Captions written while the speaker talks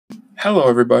Hello,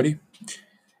 everybody.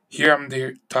 Here I'm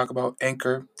here to talk about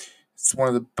Anchor. It's one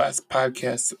of the best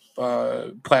podcast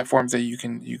platforms that you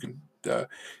can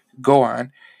go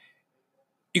on.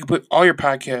 You can put all your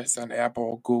podcasts on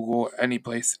Apple, Google, any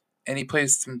place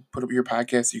to put up your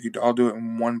podcast. You could all do it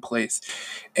in one place.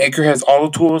 Anchor has all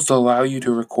the tools to allow you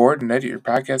to record and edit your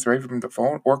podcast right from the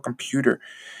phone or computer,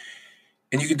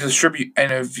 and you can distribute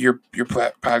any of your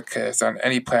podcasts on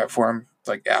any platform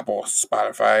like Apple,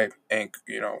 Spotify,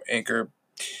 Anchor,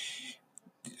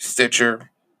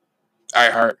 Stitcher,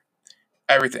 iHeart,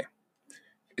 everything.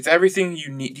 It's everything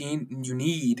you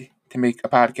need to make a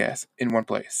podcast in one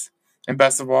place. And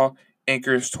best of all,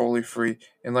 Anchor is totally free.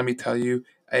 And let me tell you,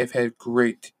 I have had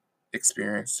great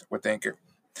experience with Anchor.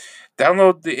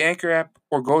 Download the Anchor app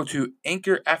or go to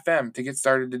Anchor FM to get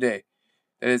started today.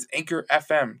 That is Anchor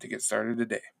FM to get started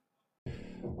today.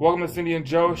 Welcome to Cindy and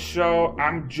Joe Show.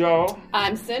 I'm Joe.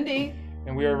 I'm Cindy.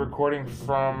 And we are recording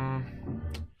from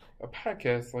a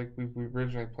podcast like we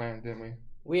originally planned, didn't we?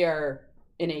 We are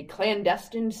in a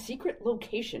clandestine secret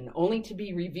location, only to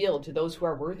be revealed to those who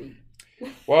are worthy.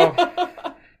 Well,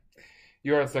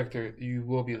 you are a secretary. You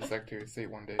will be the Secretary of State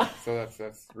one day. So that's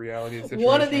the reality of the situation.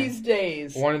 One of these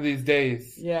days. One of these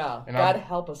days. Yeah. And God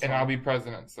help us. And I'll be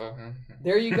president. So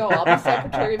there you go. I'll be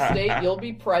Secretary of State. You'll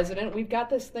be president. We've got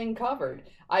this thing covered.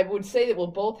 I would say that we'll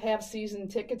both have season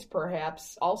tickets,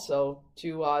 perhaps, also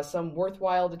to some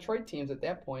worthwhile Detroit teams at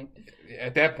that point.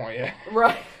 At that point, yeah.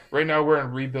 Right. Right now we're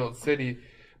in rebuild city.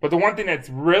 But the one thing that's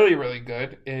really, really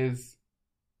good is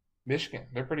Michigan.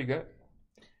 They're pretty good.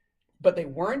 But they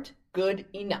weren't good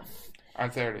enough. On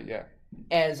Saturday, yeah.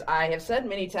 As I have said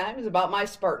many times about my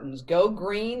Spartans, go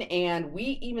green, and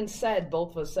we even said,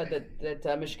 both of us said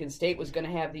that Michigan State was going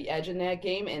to have the edge in that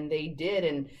game, and they did,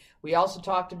 and we also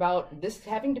talked about this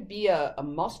having to be a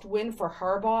must-win for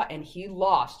Harbaugh, and he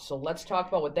lost, so let's talk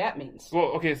about what that means.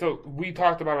 Well, okay, so we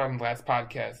talked about it on the last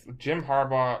podcast. Jim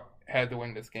Harbaugh had to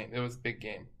win this game. It was a big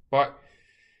game, but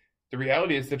the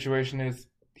reality of the situation is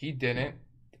he didn't.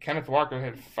 Kenneth Walker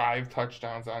had 5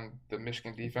 touchdowns on the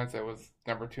Michigan defense that was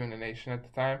number 2 in the nation at the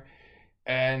time.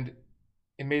 And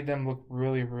it made them look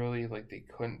really, really like they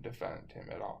couldn't defend him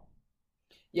at all.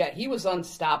 Yeah, he was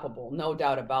unstoppable, no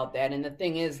doubt about that. And the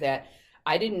thing is that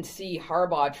I didn't see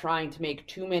Harbaugh trying to make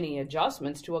too many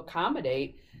adjustments to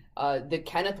accommodate the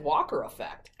Kenneth Walker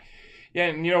effect. Yeah,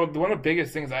 and one of the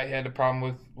biggest things I had a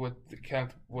problem with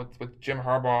Jim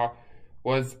Harbaugh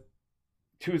was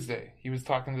Tuesday. He was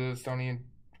talking to the Estonian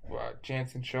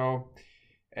Jansen show,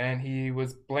 and he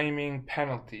was blaming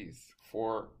penalties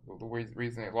for the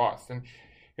reason they lost. And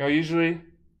usually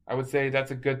I would say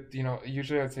that's a good.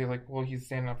 Usually I'd say like, well, he's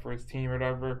standing up for his team or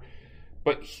whatever.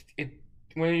 But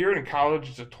when you're in college,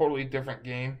 it's a totally different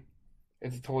game.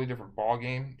 It's a totally different ball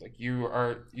game. Like you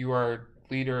are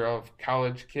leader of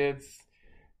college kids,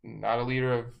 not a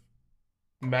leader of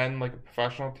men like a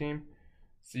professional team.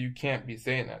 So you can't be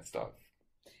saying that stuff.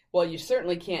 Well, you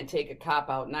certainly can't take a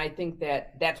cop-out, and I think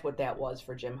that's what that was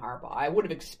for Jim Harbaugh. I would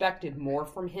have expected more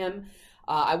from him.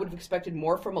 I would have expected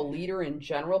more from a leader in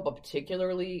general, but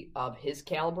particularly of his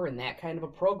caliber in that kind of a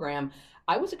program.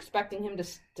 I was expecting him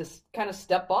to kind of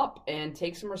step up and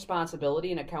take some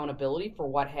responsibility and accountability for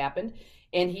what happened,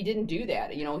 and he didn't do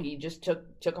that. He just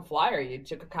took a flyer. He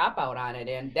took a cop-out on it,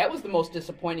 and that was the most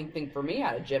disappointing thing for me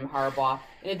out of Jim Harbaugh.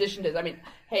 In addition to,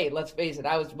 hey, let's face it,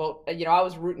 I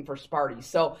was rooting for Sparty.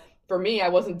 So for me, I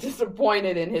wasn't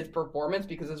disappointed in his performance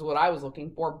because it's what I was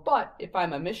looking for. But if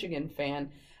I'm a Michigan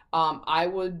fan, I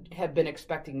would have been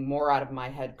expecting more out of my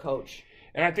head coach.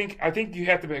 And I think you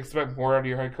have to expect more out of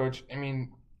your head coach.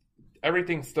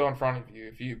 Everything's still in front of you.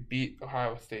 If you beat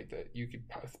Ohio State, that you could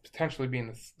potentially be in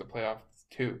the playoffs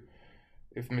too.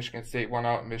 If Michigan State won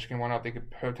out and Michigan won out, they could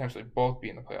potentially both be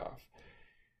in the playoff.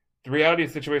 The reality of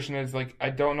the situation is, I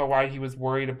don't know why he was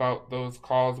worried about those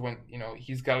calls when,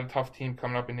 he's got a tough team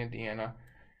coming up in Indiana.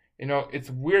 It's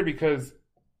weird because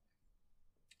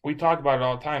we talk about it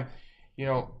all the time,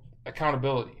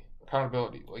 accountability.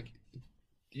 Like,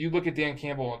 you look at Dan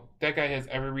Campbell, that guy has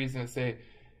every reason to say,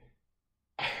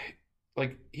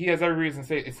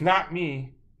 it's not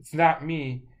me, it's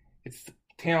the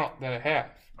talent that I have.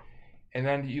 And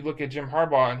then you look at Jim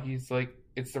Harbaugh and he's like,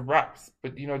 it's the reps.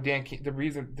 But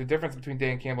the difference between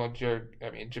Dan Campbell and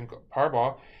Jim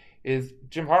Harbaugh is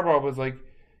Jim Harbaugh was like,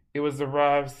 it was the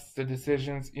reps, the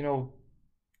decisions.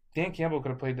 Dan Campbell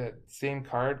could have played that same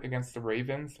card against the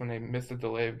Ravens when they missed a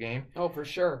delay of game. Oh, for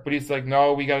sure. But he's like,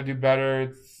 no, we got to do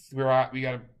better.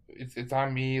 It's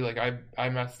on me. Like I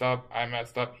messed up.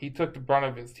 He took the brunt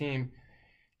of his team.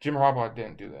 Jim Harbaugh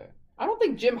didn't do that. I don't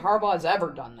think Jim Harbaugh has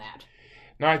ever done that.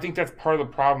 No, I think that's part of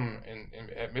the problem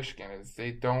at Michigan is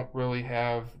they don't really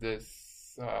have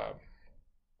this.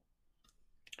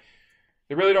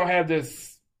 They really don't have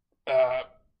this uh,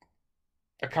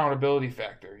 accountability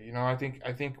factor. I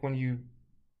think when you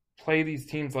play these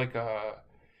teams like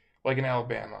an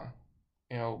Alabama,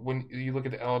 when you look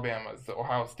at the Alabamas, the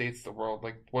Ohio States of the world,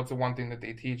 like what's the one thing that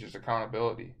they teach is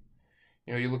accountability.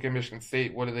 You look at Michigan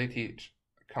State, what do they teach?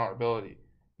 Accountability.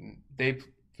 They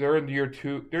they're in year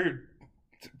two. They're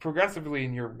progressively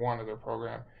in year one of their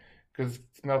program because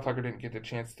Mel Tucker didn't get the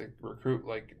chance to recruit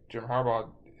like Jim Harbaugh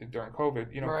during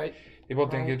COVID. Right. They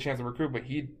both didn't Right. get a chance to recruit, but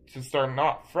he just starting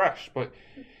off fresh. But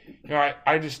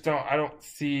I just don't. I don't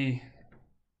see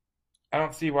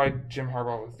why Jim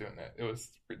Harbaugh was doing that. It was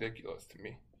ridiculous to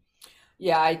me.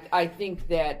 Yeah, I think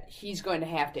that he's going to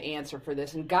have to answer for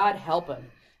this, and God help him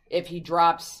if he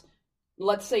drops,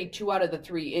 let's say, 2 out of the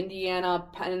 3, Indiana,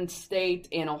 Penn State,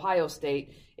 and Ohio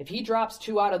State. If he drops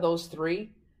 2 out of those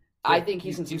 3, I think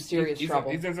he's in some serious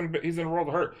trouble. He's in a world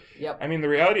of hurt. Yep. I mean, the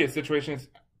reality of the situation is,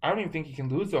 I don't even think he can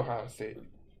lose to Ohio State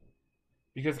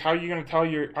because how are you going to tell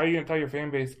your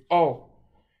fan base, oh,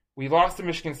 we lost to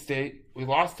Michigan State, we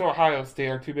lost to Ohio State,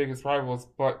 our 2 biggest rivals,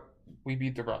 but we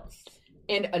beat the rest.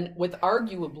 And with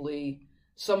arguably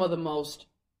some of the most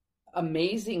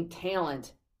amazing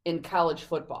talent in college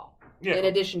football. Yeah. In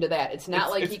addition to that, it's not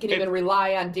like he can even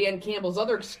rely on Dan Campbell's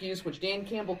other excuse, which Dan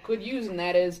Campbell could use, and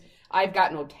that is, I've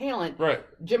got no talent. Right.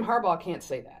 Jim Harbaugh can't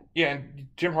say that. Yeah, and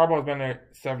Jim Harbaugh's been there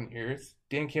 7 years.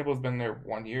 Dan Campbell's been there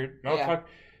 1 year.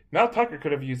 Mel Tucker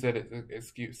could have used that as an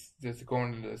excuse just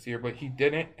going into this year, but he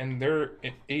didn't, and they're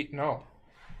at 8-0.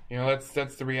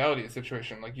 That's the reality of the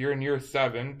situation. Like, you're in year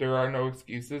 7. There are no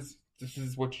excuses. This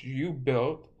is what you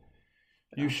built.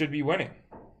 You should be winning.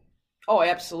 Oh,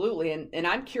 absolutely. And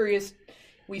I'm curious,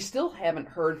 we still haven't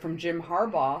heard from Jim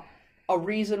Harbaugh a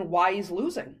reason why he's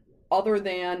losing, other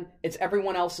than it's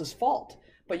everyone else's fault.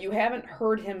 But you haven't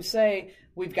heard him say,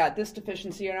 we've got this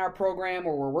deficiency in our program,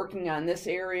 or we're working on this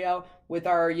area with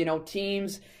our,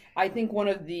 teams. I think one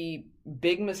of the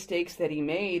big mistakes that he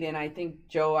made, and I think,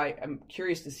 Joe, I'm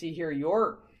curious to see here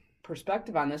your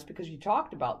perspective on this because you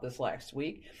talked about this last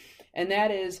week, and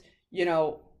that is,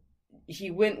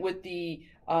 he went with the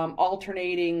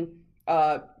alternating,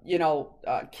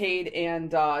 Cade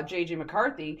and J.J.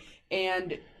 McCarthy,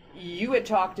 and you had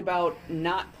talked about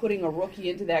not putting a rookie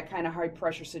into that kind of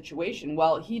high-pressure situation.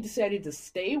 Well, he decided to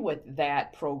stay with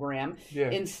that program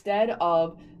instead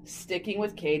of sticking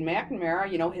with Cade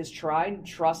McNamara, his tried and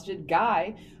trusted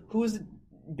guy who's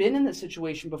been in this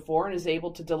situation before and is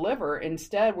able to deliver.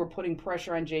 Instead, we're putting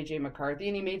pressure on J.J. McCarthy,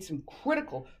 and he made some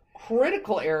critical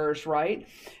errors, right?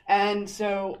 And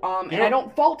so, and I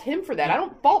don't fault him for that. I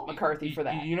don't fault McCarthy for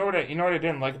that. You know what I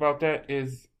didn't like about that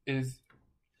is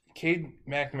Cade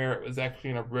McNamara was actually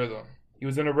in a rhythm. He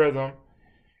was in a rhythm,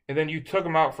 and then you took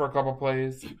him out for a couple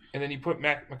plays, and then you put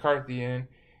McCarthy in,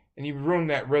 and you ruined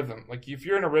that rhythm. Like, if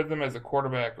you're in a rhythm as a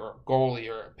quarterback or a goalie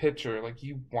or a pitcher, like,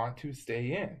 you want to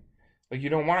stay in. Like, you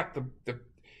don't want the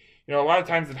a lot of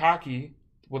times in hockey,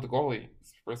 with the goalie's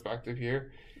perspective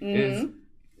here, is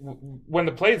when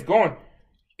the play's going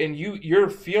and you're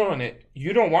feeling it,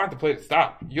 you don't want the play to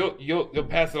stop. You'll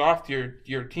pass it off to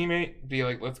your teammate, be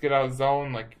like, let's get out of the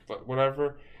zone, like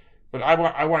whatever. But I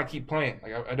want to keep playing.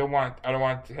 Like, I don't want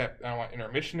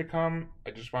intermission to come.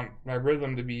 I just want my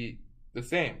rhythm to be the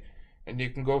same, and you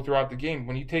can go throughout the game.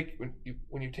 When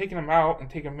you're taking them out and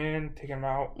taking them in, taking them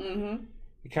out,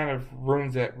 it kind of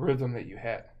ruins that rhythm that you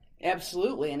had.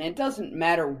 Absolutely, and it doesn't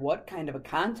matter what kind of a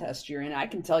contest you're in. I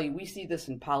can tell you, we see this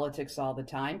in politics all the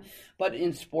time, but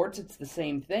in sports it's the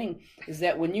same thing, is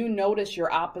that when you notice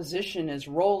your opposition is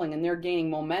rolling and they're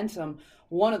gaining momentum,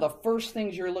 one of the first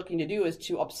things you're looking to do is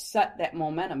to upset that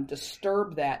momentum,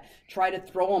 disturb that, try to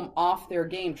throw them off their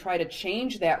game, try to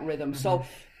change that rhythm. So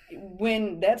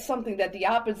when that's something that the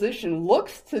opposition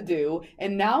looks to do,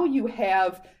 and now you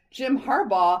have Jim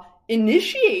Harbaugh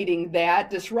initiating that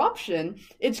disruption,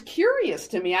 it's curious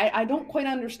to me. I don't quite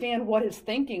understand what his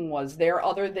thinking was there,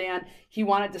 other than he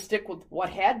wanted to stick with what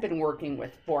had been working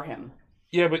for him.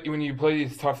 Yeah, but when you play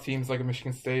these tough teams like a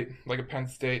Michigan State, like a Penn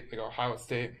State, like Ohio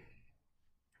State,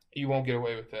 you won't get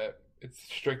away with that. It's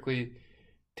strictly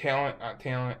talent on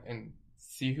talent, and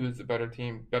see who's the better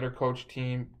team, better coach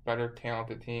team, better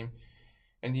talented team.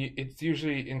 And it's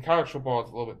usually, in college football,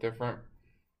 it's a little bit different.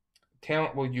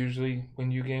 Talent will usually win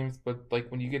you games, but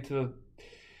like when you get to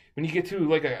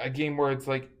like a game where it's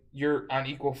like you're on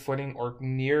equal footing or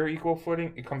near equal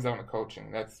footing, it comes down to coaching.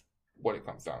 That's what it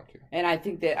comes down to. And I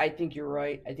think you're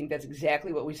right. I think that's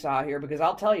exactly what we saw here, because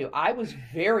I'll tell you, I was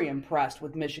very impressed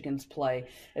with Michigan's play,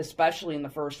 especially in the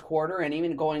first quarter and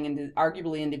even going into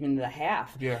arguably into the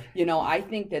half. Yeah. I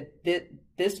think that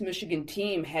this Michigan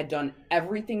team had done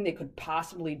everything they could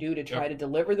possibly do to try to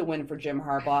deliver the win for Jim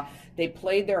Harbaugh. They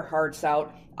played their hearts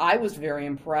out. I was very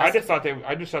impressed. I just thought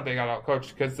they got out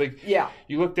coached because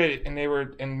you looked at it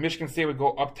and Michigan State would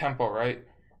go up tempo, right?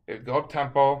 They would go up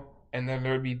tempo, and then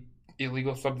there would be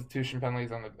illegal substitution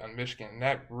penalties on Michigan.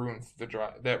 That ruins the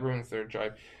drive. That ruins their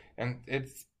drive, and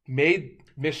it's made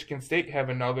Michigan State have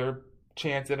another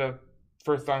chance at a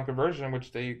first down conversion,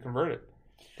 which they converted.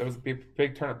 That was a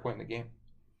big turning point in the game.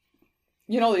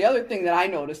 The other thing that I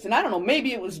noticed, and I don't know,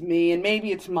 maybe it was me, and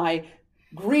maybe it's my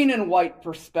green and white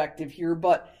perspective here,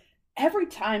 but every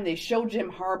time they showed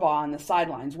Jim Harbaugh on the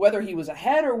sidelines, whether he was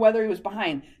ahead or whether he was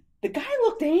behind, the guy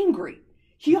looked angry.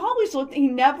 He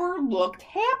never looked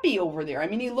happy over there. I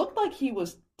mean, he looked like he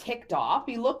was ticked off.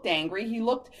 He looked angry. He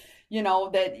looked,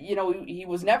 he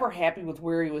was never happy with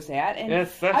where he was at. And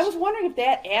I was wondering if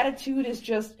that attitude is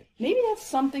just, maybe that's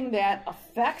something that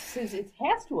it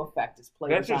has to affect his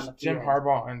players on the field. That's just Jim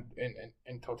Harbaugh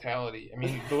in totality. I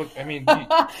mean,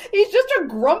 he's just a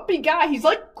grumpy guy. He's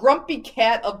like Grumpy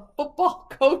Cat of football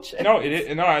coaches. No,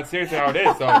 that's seriously how it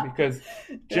is, though, because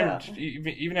Jim,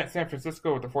 even at San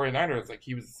Francisco with the 49ers,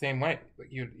 he was the same way.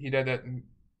 He had that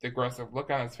aggressive look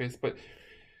on his face, but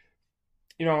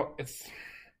it's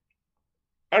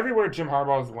everywhere Jim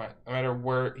Harbaugh's went, no matter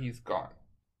where he's gone.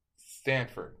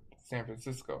 Stanford, San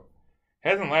Francisco,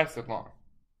 hasn't lasted long.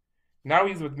 Now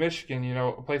he's with Michigan,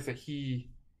 a place that he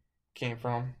came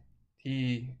from.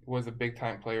 He was a big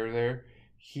time player there.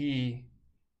 He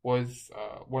was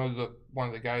one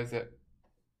of the guys that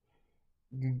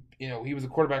he was a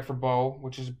quarterback for Bo,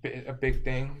 which is a big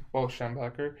thing, Bo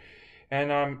Schembechler.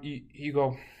 And you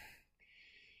go,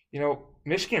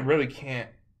 Michigan really can't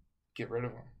get rid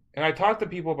of him. And I talked to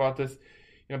people about this.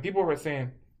 People were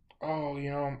saying, "Oh,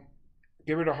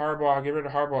 get rid of Harbaugh, get rid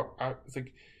of Harbaugh." I was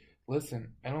like,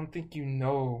 listen, I don't think you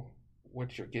know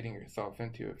what you're getting yourself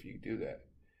into if you do that.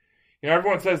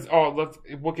 Everyone says, "Oh,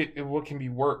 what can be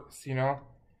worse?"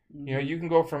 Mm-hmm. You can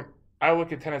go from. I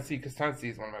look at Tennessee because Tennessee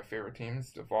is one of my favorite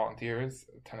teams. The Volunteers,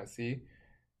 Tennessee,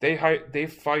 they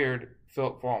fired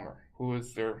Philip Fulmer,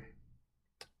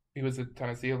 he was a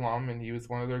Tennessee alum, and he was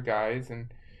one of their guys,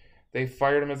 and they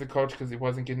fired him as a coach because he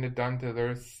wasn't getting it done to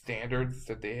their standards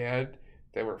that they had.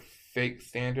 They were fake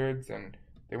standards, and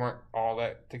they weren't all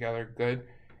that together good.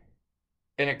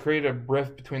 And it created a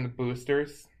rift between the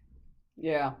boosters.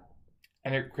 Yeah.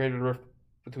 And it created a rift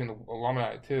between the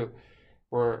alumni, too,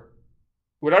 where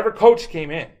whatever coach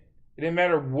came in, it didn't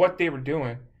matter what they were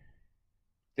doing,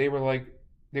 they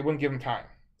wouldn't give him time.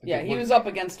 Yeah, he was up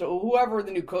against whoever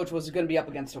the new coach was going to be up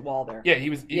against a wall there. Yeah, he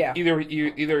was either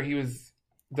he was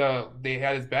they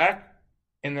had his back,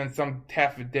 and then some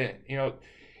half of it didn't.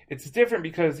 It's different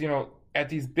because at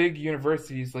these big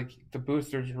universities, the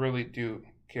boosters really do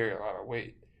carry a lot of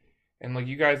weight, and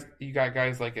you got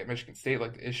guys like at Michigan State,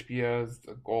 like the Ishbias,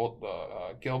 the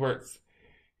Gilberts,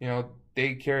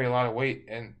 they carry a lot of weight,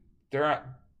 and the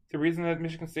reason that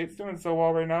Michigan State's doing so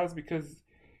well right now is because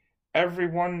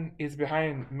everyone is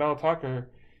behind Mel Tucker.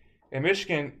 In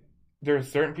Michigan, there are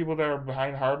certain people that are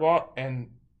behind Harbaugh, and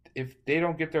if they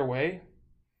don't get their way,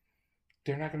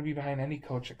 they're not going to be behind any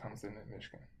coach that comes in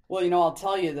Michigan. Well, I'll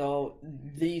tell you, though,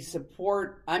 the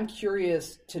support, I'm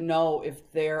curious to know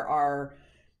if there are,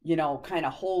 kind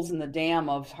of holes in the dam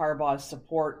of Harbaugh's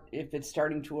support, if it's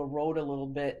starting to erode a little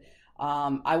bit.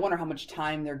 I wonder how much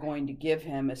time they're going to give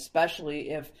him, especially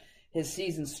if his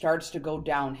season starts to go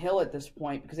downhill at this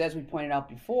point, because as we pointed out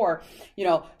before,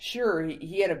 sure,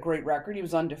 he had a great record. He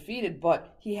was undefeated,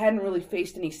 but he hadn't really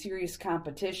faced any serious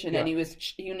competition, and he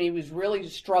was really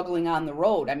struggling on the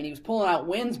road. I mean, he was pulling out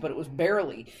wins, but it was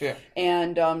barely. Yeah.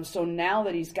 And so now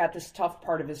that he's got this tough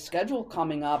part of his schedule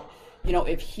coming up,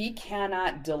 if he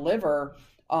cannot deliver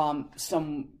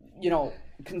some,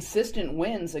 consistent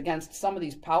wins against some of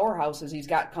these powerhouses he's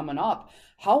got coming up,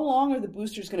 how long are the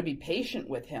boosters going to be patient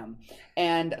with him?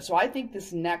 And so I think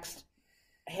this next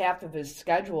half of his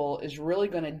schedule is really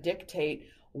going to dictate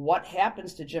what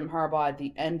happens to Jim Harbaugh at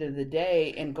the end of the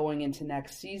day and going into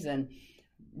next season.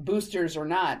 Boosters or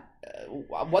not,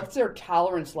 what's their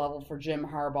tolerance level for Jim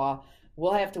Harbaugh?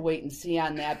 We'll have to wait and see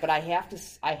on that, but I have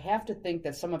to think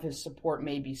that some of his support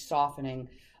may be softening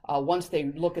once they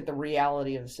look at the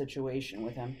reality of the situation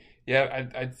with him. Yeah,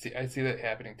 I see that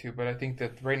happening too, but I think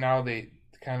that right now they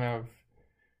kind of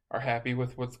are happy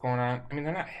with what's going on. I mean,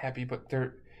 they're not happy, but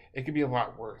it could be a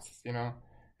lot worse,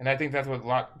 And I think that's what a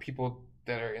lot of people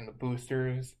that are in the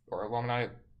boosters or alumni,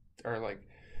 are like,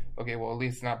 okay, well, at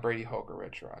least not Brady Hoke or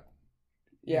Rich Rod.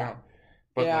 Yeah. You know?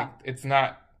 But Yeah. like,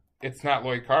 it's not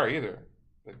Lloyd Carr either.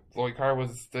 Like, Lloyd Carr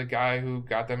was the guy who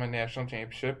got them a national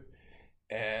championship,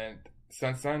 and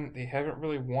since then they haven't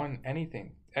really won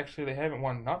anything. Actually, they haven't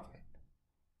won nothing.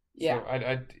 Yeah. So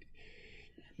I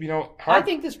I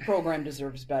think this program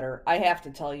deserves better. I have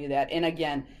to tell you that. And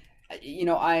again,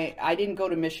 I didn't go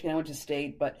to Michigan. I went to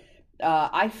State, but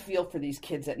I feel for these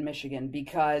kids at Michigan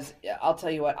because I'll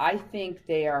tell you what, I think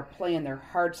they are playing their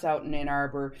hearts out in Ann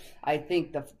Arbor. I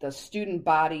think the student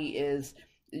body is,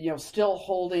 still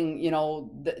holding,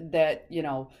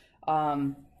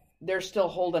 they're still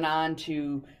holding on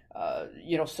to,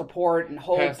 support and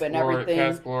hope and everything.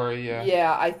 Past glory, yeah.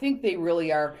 Yeah, I think they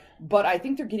really are. But I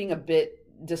think they're getting a bit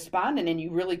despondent, and you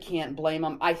really can't blame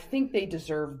them. I think they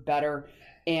deserve better.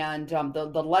 And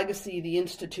the legacy, the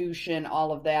institution,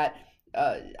 all of that,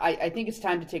 I think it's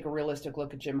time to take a realistic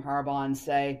look at Jim Harbaugh and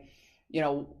say,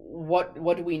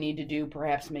 what do we need to do?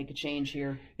 Perhaps make a change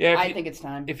here. Yeah, I think it's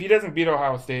time. If he doesn't beat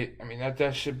Ohio State, I mean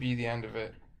that should be the end of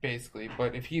it, basically.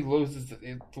 But if he loses,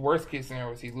 the worst case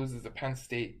scenario is he loses to Penn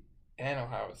State and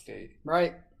Ohio State.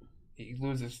 Right. He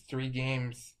loses 3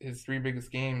 games, his 3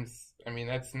 biggest games. I mean,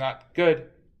 that's not good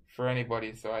for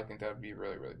anybody. So I think that would be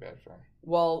really, really bad for him.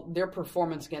 Well, their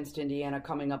performance against Indiana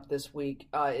coming up this week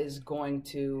is going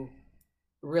to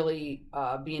really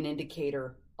be an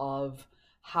indicator of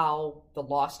how the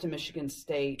loss to Michigan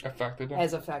State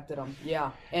has affected them.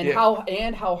 Yeah. And how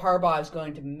Harbaugh is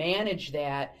going to manage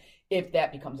that if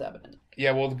that becomes evident.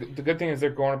 Yeah, well, the good thing is they're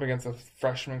going up against a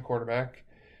freshman quarterback,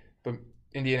 but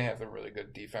Indiana has a really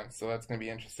good defense, so that's going to be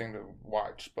interesting to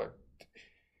watch. But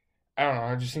I don't know.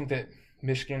 I just think that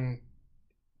Michigan,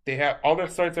 they have all their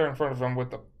sights are in front of them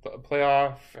with the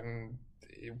playoff and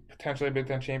potentially a Big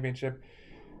Ten championship,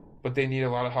 but they need a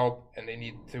lot of help and they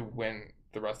need to win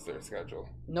the rest of their schedule.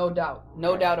 No doubt.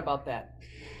 No doubt about that.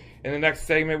 In the next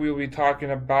segment, we will be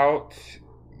talking about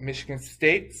Michigan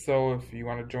State, so if you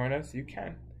want to join us, you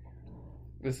can.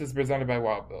 This is presented by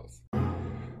Wild Bills.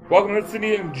 Welcome to the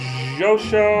Cindy and Joe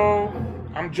Show.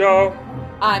 I'm Joe.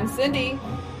 I'm Cindy.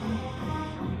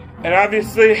 And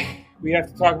obviously, we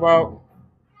have to talk about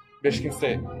Michigan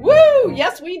State. Woo!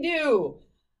 Yes, we do.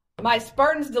 My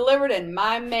Spartans delivered, and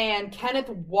my man, Kenneth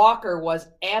Walker, was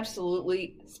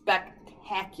absolutely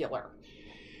spectacular.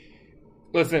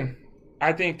 Listen,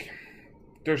 I think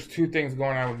there's 2 things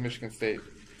going on with Michigan State.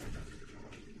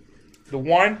 The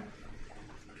one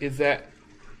is that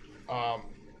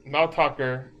Mel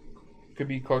Tucker could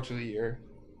be Coach of the Year.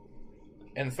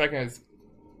 And the second is,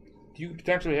 you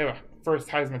potentially have a first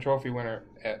Heisman Trophy winner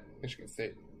at Michigan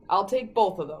State. I'll take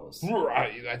both of those.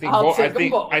 Right. I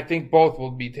think both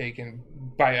will be taken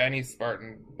by any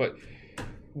Spartan. But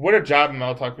what a job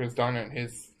Mel Tucker has done in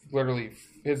his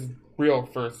real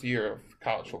first year of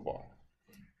college football.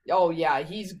 Oh, yeah.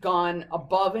 He's gone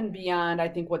above and beyond, I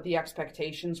think, what the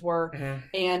expectations were. Mm-hmm.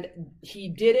 And he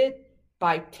did it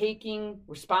by taking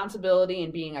responsibility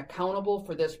and being accountable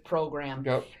for this program.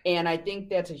 Yep. And I think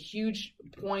that's a huge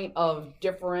point of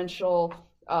differential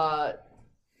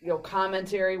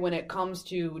commentary when it comes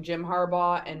to Jim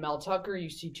Harbaugh and Mel Tucker. You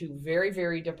see 2 very,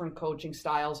 very different coaching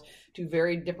styles, 2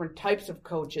 very different types of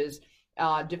coaches,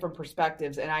 different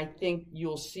perspectives. And I think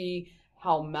you'll see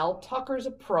how Mel Tucker's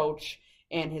approach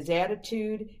and his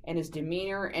attitude and his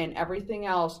demeanor and everything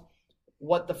else,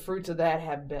 what the fruits of that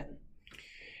have been.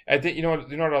 I think you know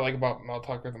what I like about Mel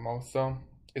Tucker the most, though,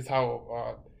 is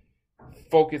how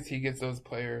focused he gets those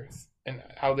players and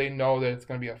how they know that it's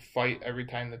going to be a fight every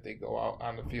time that they go out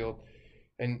on the field.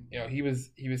 And he was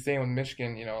saying with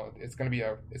Michigan, it's going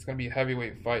to be a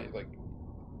heavyweight fight. Like,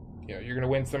 you're going to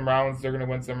win some rounds, they're going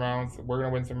to win some rounds, we're going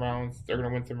to win some rounds, they're going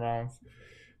to win some rounds,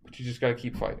 but you just got to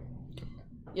keep fighting.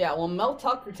 Yeah, well, Mel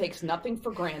Tucker takes nothing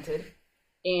for granted,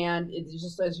 and it's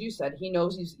just as you said, he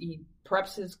knows he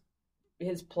preps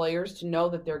his players to know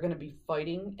that they're going to be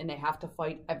fighting, and they have to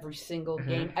fight every single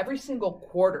game, every single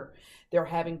quarter. They're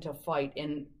having to fight,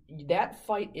 and that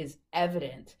fight is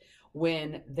evident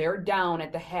when they're down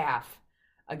at the half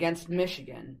against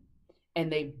Michigan,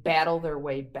 and they battle their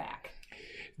way back.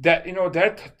 That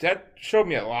that showed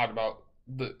me a lot about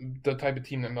the type of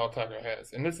team that Mel Tucker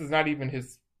has, and this is not even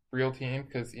his real team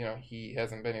because he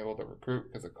hasn't been able to recruit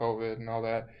because of COVID and all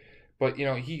that. But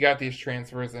he got these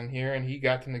transfers in here, and he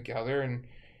got them together, and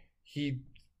they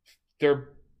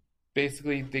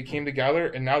came together,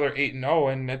 and now they're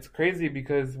 8-0, and that's crazy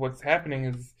because what's happening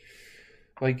is,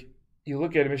 like, you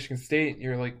look at Michigan State,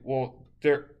 you're like, well,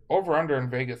 their over under in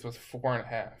Vegas was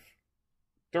 4.5.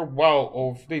 They're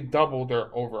they doubled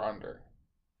their over under.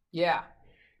 Yeah,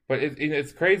 but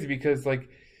it's crazy because like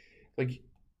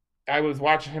I was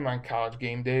watching him on College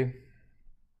Game Day,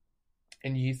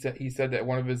 and he said that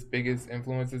one of his biggest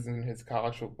influences in his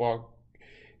college football,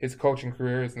 his coaching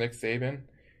career, is Nick Saban.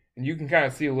 And you can kind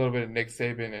of see a little bit of Nick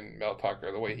Saban and Mel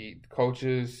Tucker, the way he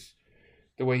coaches,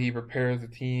 the way he prepares the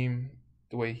team,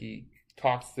 the way he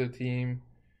talks to the team,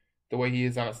 the way he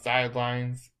is on the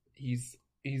sidelines. He's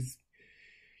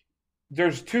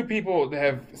there's two people that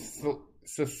have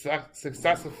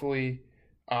successfully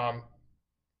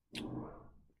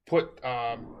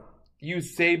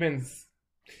use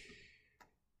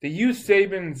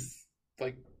Saban's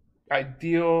like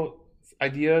ideas,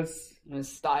 his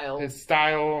style,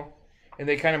 and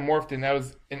they kind of morphed. And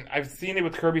I've seen it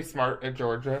with Kirby Smart at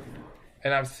Georgia,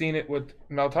 and I've seen it with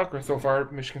Mel Tucker so far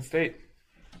at Michigan State.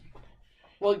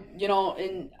 Well,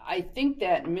 and I think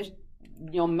that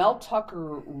Mel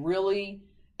Tucker really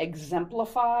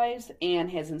exemplifies and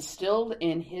has instilled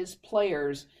in his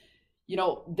players.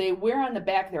 They wear on the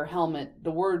back of their helmet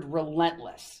the word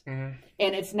relentless. Mm-hmm.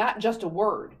 And it's not just a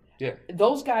word. Yeah.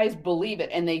 Those guys believe it,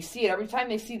 and they see it. Every time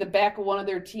they see the back of one of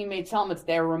their teammates' helmets,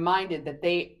 they're reminded that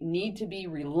they need to be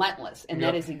relentless. And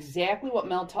That is exactly what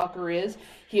Mel Tucker is.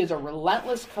 He is a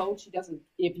relentless coach.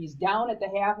 If he's down at the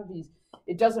half,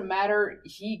 it doesn't matter.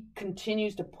 He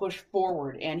continues to push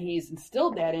forward, and he's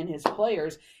instilled that in his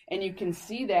players. And you can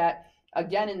see that,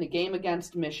 again, in the game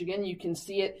against Michigan. You can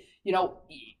see it,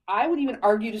 I would even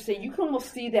argue to say you can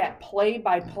almost see that play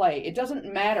by play. It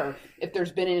doesn't matter if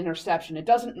there's been an interception. It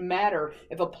doesn't matter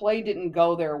if a play didn't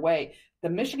go their way. The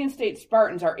Michigan State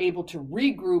Spartans are able to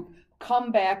regroup,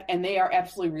 come back, and they are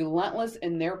absolutely relentless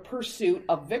in their pursuit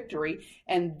of victory.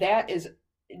 And that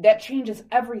changes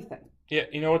everything.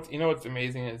 Yeah, what's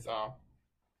amazing is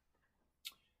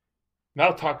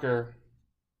Mel Tucker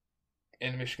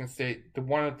in Michigan State.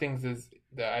 One of the things is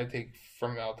that I take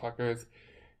from Mel Tucker is,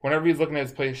 whenever he's looking at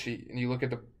his play sheet and you look at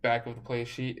the back of the play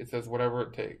sheet, it says whatever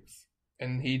it takes.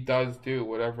 And he does do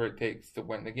whatever it takes to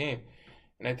win the game.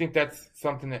 And I think that's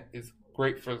something that is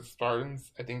great for the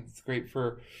Spartans. I think it's great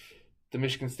for the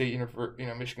Michigan State,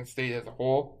 Michigan State as a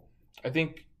whole. I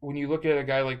think when you look at a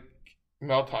guy like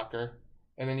Mel Tucker,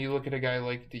 and then you look at a guy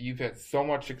like that you've had so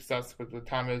much success with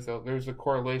Tom Izzo, there's a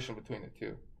correlation between the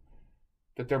two.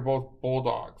 That they're both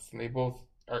bulldogs, and they both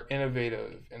are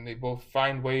innovative, and they both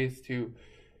find ways to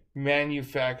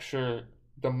manufacture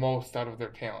the most out of their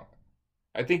talent.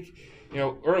 I think,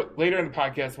 later in the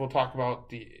podcast we'll talk about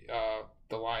the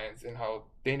Lions and how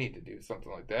they need to do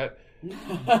something like that.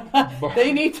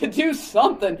 They need to do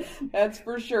something, that's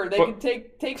for sure. They can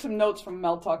take some notes from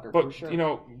Mel Tucker, for sure.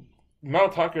 Mel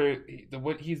Tucker,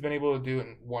 what he's been able to do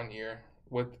in 1 year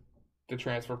with the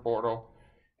transfer portal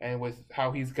and with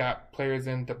how he's got players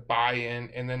in to buy in,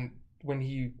 and then when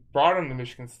he brought him to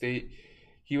Michigan State,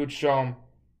 he would show him.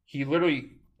 He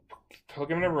literally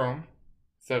took him in a room,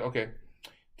 said, okay,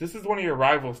 this is one of your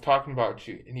rivals talking about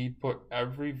you. And he put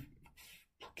every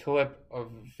clip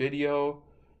of video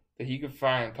that he could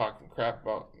find talking crap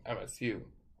about MSU.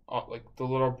 Like the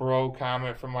little bro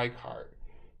comment from Mike Hart,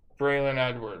 Braylon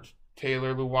Edwards,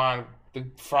 Taylor Lewan, the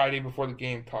Friday before the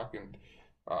game talking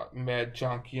mad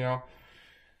junk,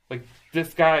 Like,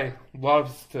 this guy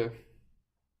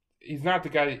he's not the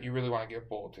guy that you really want to give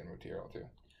bulletin material to.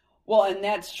 Well, and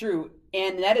that's true.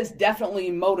 And that is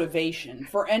definitely motivation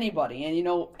for anybody.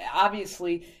 And,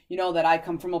 obviously, that I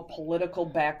come from a political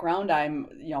background.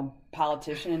 I'm,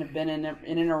 politician and have been in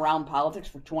and around politics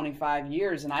for 25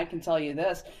 years. And I can tell you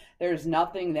this, there's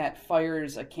nothing that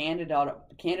fires a candidate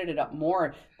up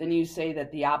more than you say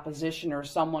that the opposition or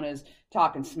someone is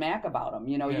talking smack about them.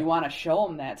 You want to show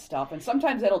them that stuff. And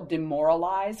sometimes that'll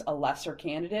demoralize a lesser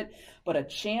candidate, but a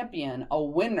champion, a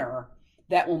winner,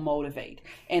 that will motivate.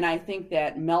 And I think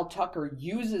that Mel Tucker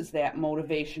uses that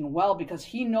motivation well because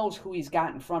he knows who he's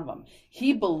got in front of him.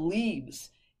 He believes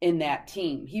in that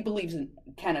team. He believes in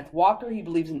Kenneth Walker. He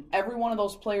believes in every one of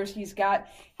those players he's got,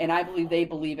 and I believe they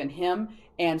believe in him.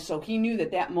 And so he knew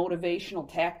that motivational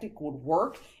tactic would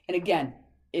work. And again,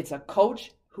 it's a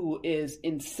coach who is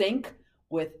in sync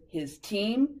with his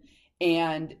team,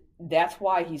 and that's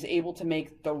why he's able to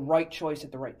make the right choice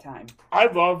at the right time. I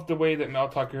love the way that Mel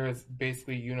Tucker has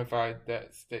basically unified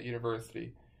that State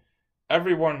University.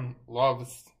 Everyone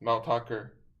loves Mel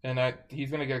Tucker, and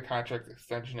he's going to get a contract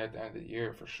extension at the end of the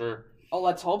year for sure. Oh,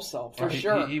 let's hope so, for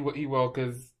sure. He will,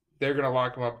 because they're going to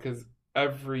lock him up because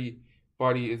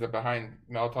everybody is behind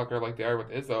Mel Tucker like they are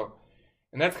with Izzo.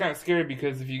 And that's kind of scary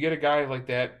because if you get a guy like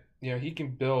that, he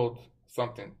can build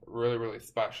something really, really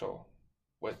special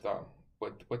with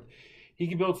he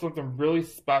can build something really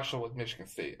special with Michigan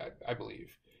State, I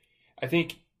believe. I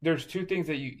think there's two things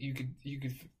that you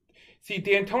could see.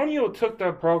 D'Antonio took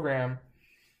the program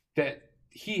that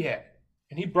he had,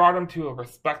 and he brought them to a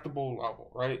respectable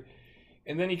level, right?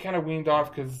 And then he kind of weaned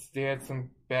off because they had some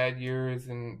bad years,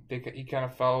 and he kind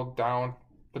of fell down.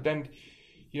 But then,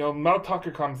 Mel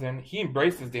Tucker comes in. He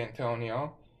embraces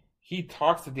D'Antonio. He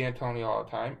talks to D'Antonio all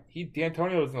the time.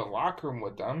 D'Antonio is in the locker room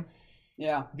with them.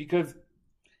 Yeah. Because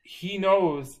he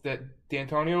knows that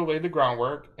D'Antonio laid the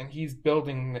groundwork, and he's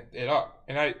building it up.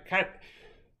 And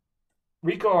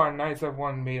Rico on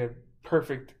 971 made a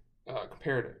perfect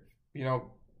comparative.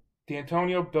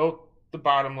 D'Antonio built the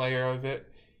bottom layer of it,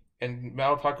 and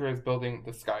Mel Tucker is building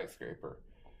the skyscraper.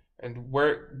 And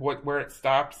where it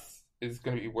stops is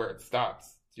going to be where it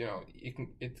stops.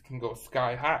 It can go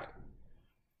sky high.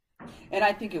 And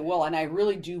I think it will. And I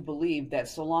really do believe that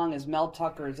so long as Mel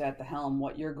Tucker is at the helm,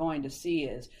 what you're going to see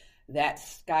is that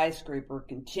skyscraper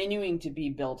continuing to be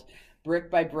built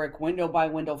brick by brick, window by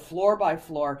window, floor by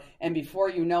floor. And before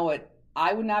you know it,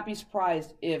 I would not be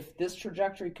surprised if this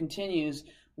trajectory continues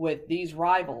with these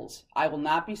rivals. I will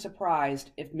not be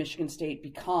surprised if Michigan State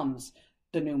becomes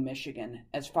the new Michigan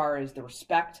as far as the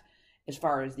respect, as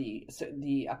far as the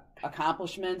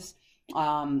accomplishments,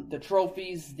 the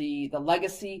trophies, the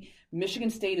legacy. Michigan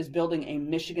State is building a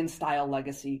Michigan-style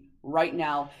legacy right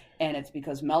now, and it's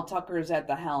because Mel Tucker is at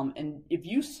the helm. And if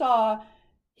you saw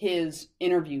his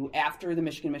interview after the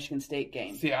Michigan State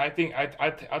game, see, I think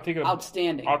I'll take it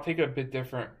outstanding. I'll take it a bit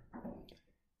different.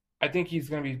 I think he's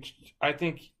going to be. I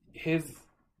think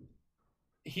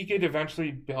he could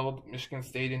eventually build Michigan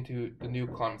State into the new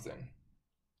Clemson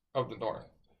of the North.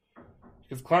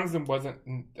 Because Clemson wasn't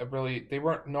really, they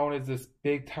weren't known as this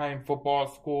big time football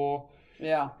school.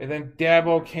 Yeah. And then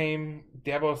Dabo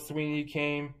Swinney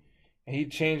came, and he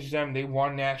changed them. They've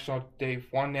won national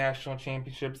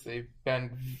championships. They've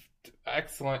been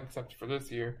excellent, except for this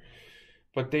year.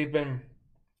 But they've been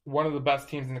one of the best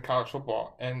teams in the college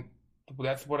football. And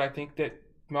that's what I think that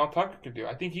Mel Tucker could do.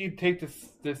 I think he'd take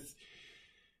this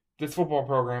football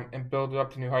program and build it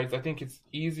up to new heights. I think it's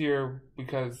easier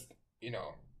because,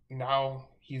 now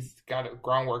he's got a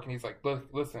groundwork, and he's like,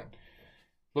 listen,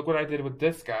 look what I did with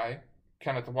this guy,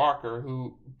 Kenneth Walker,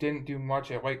 who didn't do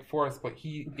much at Wake Forest, but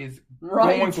he is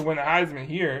going to win the Heisman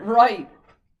here. Right.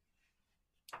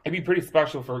 It'd be pretty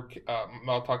special for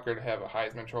Mel Tucker to have a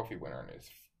Heisman Trophy winner in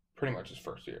pretty much his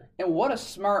first year. And what a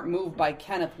smart move by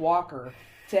Kenneth Walker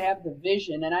to have the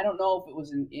vision. And I don't know if it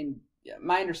was in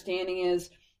my understanding is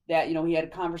that, he had a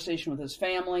conversation with his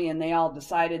family, and they all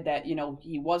decided that,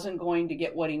 he wasn't going to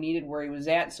get what he needed where he was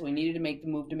at, so he needed to make the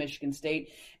move to Michigan State.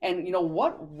 And,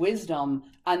 what wisdom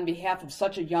on behalf of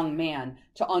such a young man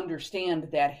to understand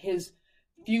that his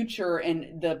future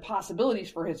and the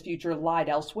possibilities for his future lied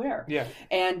elsewhere. Yeah.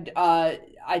 And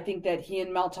I think that he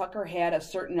and Mel Tucker had a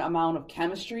certain amount of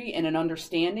chemistry and an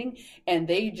understanding, and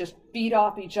they just feed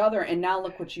off each other. And now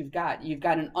look what you've got. You've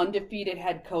got an undefeated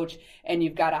head coach, and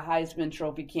you've got a Heisman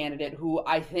Trophy candidate who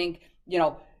I think,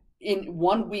 in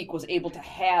 1 week was able to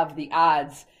have the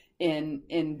odds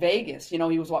in Vegas. He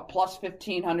was plus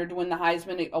 1,500 to win the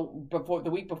Heisman before the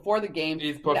week before the game.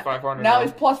 He's plus 500. Now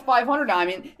he's plus 500. I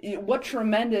mean, what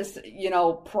tremendous,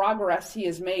 progress he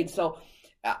has made. So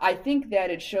I think that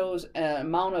it shows an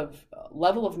amount of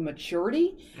level of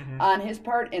maturity on his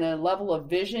part and a level of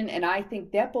vision. And I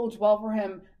think that bodes well for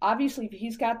him. Obviously, if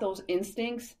he's got those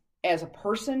instincts as a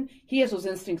person, he has those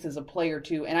instincts as a player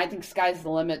too. And I think sky's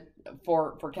the limit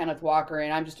for Kenneth Walker.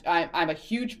 And I'm a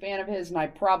huge fan of his, and I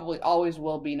probably always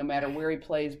will be no matter where he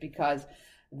plays, because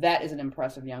that is an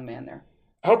impressive young man there.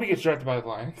 I hope he gets drafted by the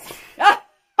Lions.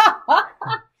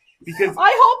 Because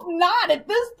I hope not at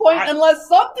this point, unless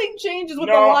something changes with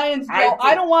the Lions, Joe.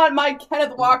 I don't want my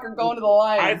Kenneth Walker going to the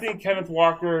Lions. I think Kenneth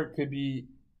Walker could be.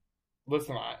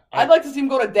 Listen, I'd like to see him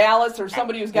go to Dallas or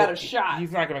somebody who's got a shot.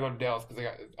 He's not going to go to Dallas because they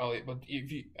got Elliott. But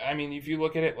if you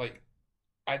look at it,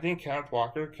 I think Kenneth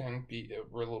Walker can be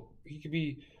he could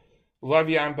be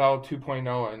Le'Veon Bell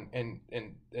 2.0 in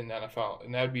NFL,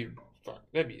 and that'd be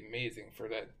amazing for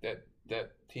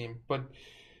that team. But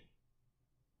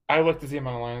I like to see him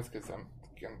on the Lions because I'm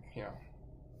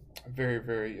very,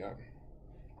 very.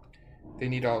 They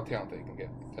need all the talent they can get.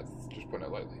 That's just putting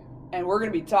it lightly. And we're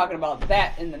going to be talking about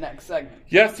that in the next segment.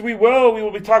 Yes, we will. We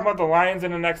will be talking about the Lions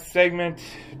in the next segment.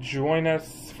 Join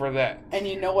us for that. And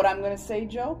you know what I'm going to say,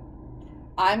 Joe?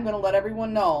 I'm going to let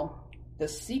everyone know the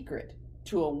secret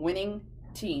to a winning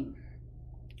team.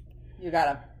 You got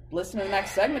to listen to the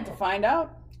next segment to find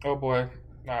out. Oh, boy.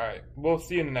 All right. We'll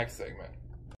see you in the next segment.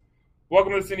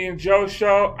 Welcome to the Cindy and Joe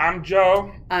Show. I'm Joe.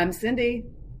 I'm Cindy.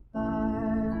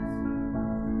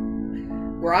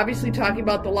 We're obviously talking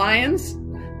about the Lions.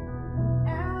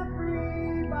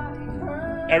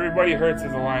 Everybody hurts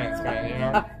as a Lions fan,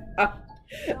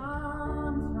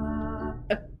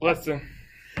 Listen.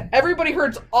 Everybody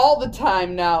hurts all the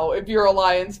time now if you're a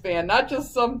Lions fan, not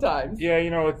just sometimes. Yeah, you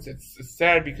know, it's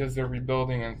sad because they're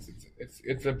rebuilding, and it's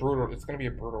going to be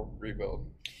a brutal rebuild.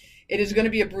 It is going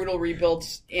to be a brutal rebuild,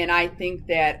 and I think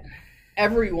that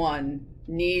everyone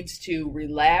needs to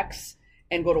relax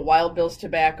and go to Wild Bill's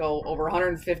Tobacco, over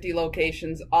 150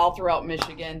 locations all throughout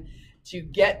Michigan, to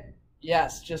get,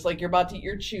 yes, just like you're about to eat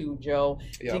your chew, Joe,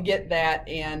 to get that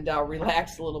and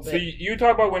relax a little bit. So you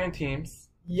talk about winning teams.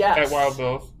 Yes. At Wild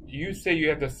Bill's. You say you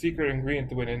have the secret ingredient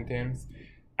to winning teams.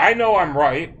 I know I'm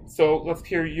right, so let's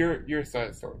hear your side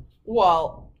of the story.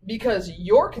 Well, because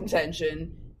your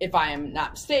contention, if I am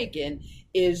not mistaken,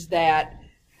 is that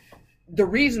the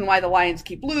reason why the Lions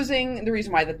keep losing, the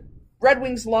reason why the Red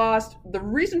Wings lost, the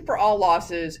reason for all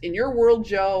losses in your world,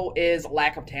 Joe, is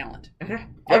lack of talent. Mm-hmm.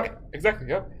 Yep, Okay. exactly,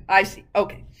 yep. I see.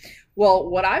 Okay. Well,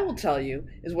 what I will tell you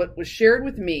is what was shared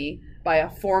with me by a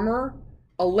former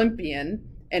Olympian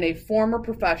and a former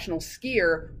professional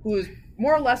skier who has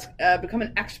more or less become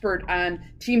an expert on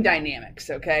team dynamics,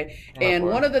 okay? And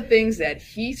one of the things that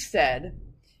he said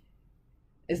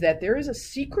is that there is a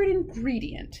secret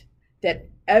ingredient that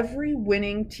every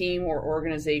winning team or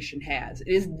organization has.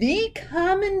 It is the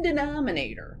common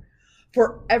denominator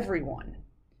for everyone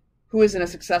who is in a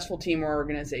successful team or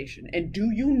organization. And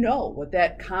do you know what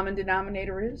that common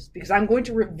denominator is? Because I'm going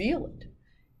to reveal it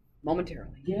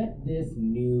momentarily. Get this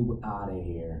noob out of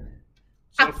here.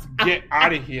 Just get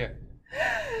out of here.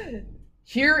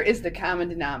 Here is the common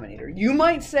denominator. You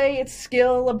might say it's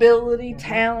skill, ability,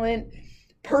 talent,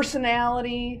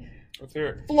 personality, Let's hear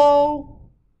it. flow.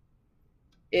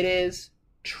 It is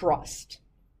trust.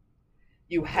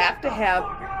 You have to have...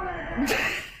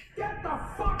 Get the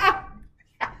fuck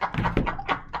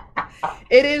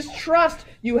It is trust.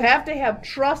 You have to have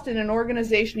trust in an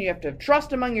organization. You have to have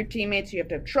trust among your teammates. You have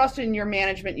to have trust in your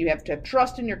management. You have to have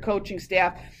trust in your coaching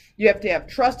staff. You have to have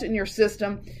trust in your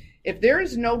system. If there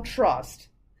is no trust,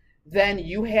 then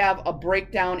you have a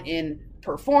breakdown in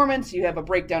performance. You have a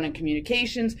breakdown in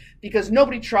communications because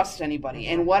nobody trusts anybody.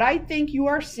 And what I think you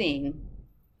are seeing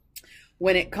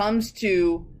when it comes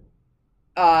to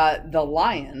the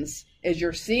Lions is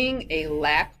you're seeing a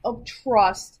lack of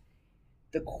trust.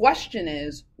 The question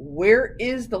is, where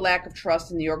is the lack of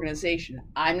trust in the organization?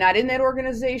 I'm not in that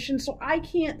organization, so I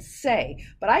can't say.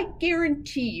 But I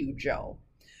guarantee you, Joe,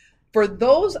 for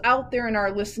those out there in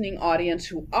our listening audience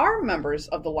who are members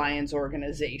of the Lions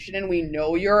organization, and we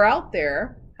know you're out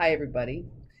there, hi everybody,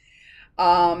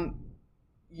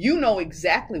 you know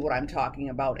exactly what I'm talking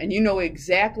about, and you know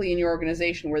exactly in your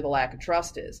organization where the lack of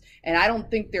trust is. And I don't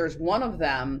think there's one of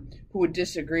them who would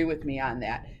disagree with me on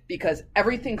that, because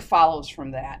everything follows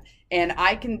from that. And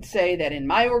I can say that in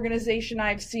my organization,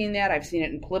 I've seen that. I've seen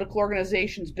it in political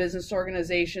organizations, business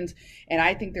organizations, and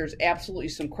I think there's absolutely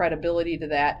some credibility to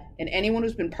that. And anyone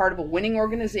who's been part of a winning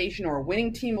organization or a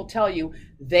winning team will tell you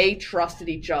they trusted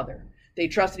each other. They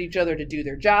trusted each other to do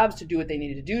their jobs, to do what they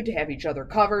needed to do, to have each other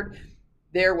covered.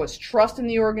 There was trust in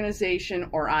the organization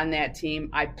or on that team.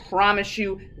 I promise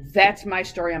you, that's my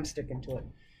story. I'm sticking to it.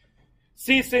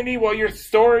 See, Cindy, well, your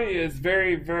story is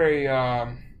very, very...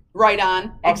 right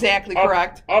on. Exactly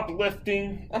correct.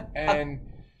 Uplifting. And,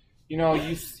 you know,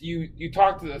 you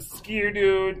talk to the skier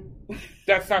dude.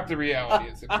 That's not the reality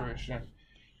of the situation.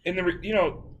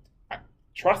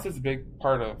 Trust is a big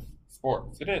part of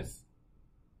sports. It is.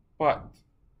 But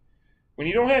when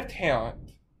you don't have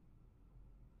talent,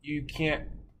 you can't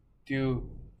do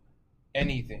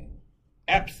anything.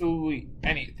 Absolutely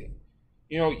anything.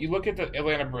 You know, you look at the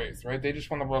Atlanta Braves, right? They just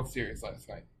won the World Series last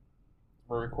night.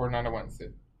 We're recording on a Wednesday.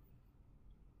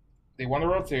 They won the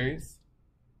World Series.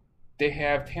 They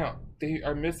have talent. They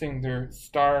are missing their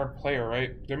star player,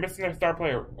 right? They're missing their star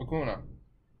player, Acuna.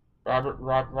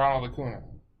 Ronald Acuna.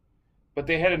 But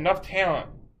they had enough talent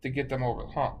to get them over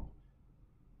the hump.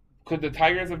 Could the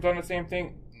Tigers have done the same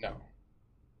thing? No.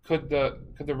 Could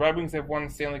the Red Wings have won the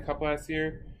Stanley Cup last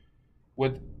year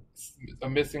with a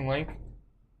missing link,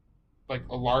 like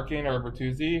a Larkin or a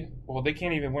Bertuzzi? Well, they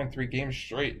can't even win 3 games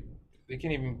straight. They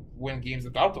can't even win games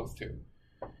without those two.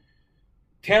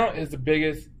 Talent is the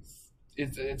biggest.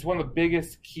 It's one of the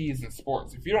biggest keys in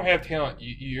sports. If you don't have talent,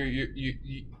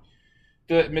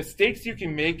 the mistakes you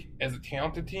can make as a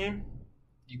talented team,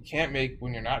 you can't make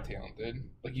when you're not talented.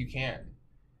 Like, you can't.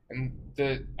 And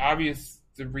the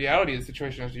reality of the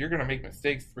situation is you're going to make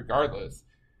mistakes regardless.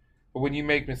 But when you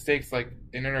make mistakes like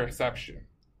an interception,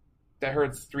 that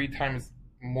hurts 3 times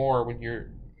more when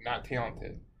you're not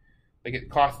talented. Like, it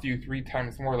costs you 3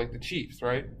 times more, like the Chiefs,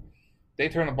 right? They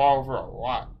turn the ball over a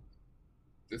lot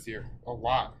this year. A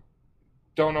lot.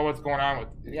 don't know what's going on with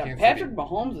Yeah, Kansas Patrick City.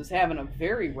 Mahomes is having a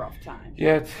very rough time.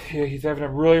 Yeah, he's having a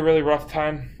really, really rough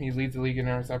time. He leads the league in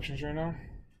interceptions right now.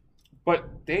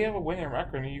 But they have a winning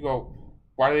record, and you go,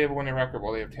 why do they have a winning record?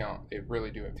 Well, they have talent. They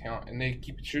really do have talent, and they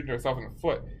keep shooting themselves in the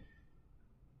foot.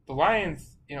 The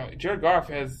Lions, Jared Goff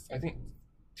has, I think,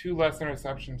 2 less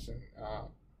interceptions than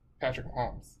Patrick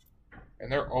Mahomes,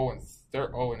 and they're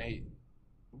 0-8.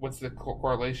 What's the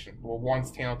correlation? Well,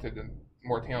 one's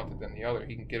more talented than the other.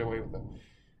 He can get away with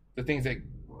the things that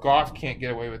Goff can't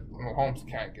get away with, Mahomes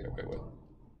can't get away with.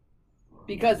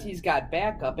 Because he's got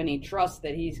backup, and he trusts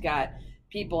that he's got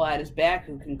people at his back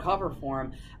who can cover for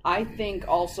him. I think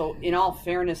also, in all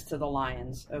fairness to the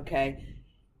Lions, okay,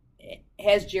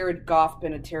 has Jared Goff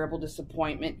been a terrible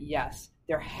disappointment? Yes.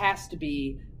 There has to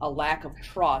be a lack of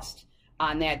trust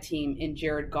on that team in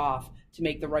Jared Goff to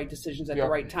make the right decisions at the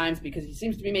right times, because he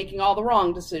seems to be making all the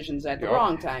wrong decisions at the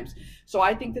wrong times. So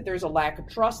I think that there's a lack of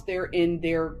trust there in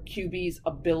their QB's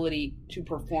ability to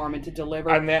perform and to deliver.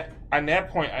 On that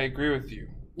point, I agree with you.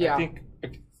 Yeah. I think,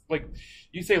 like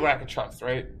you say, lack of trust,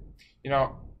 right?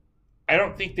 I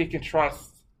don't think they can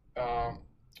trust,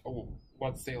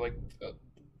 let's say, like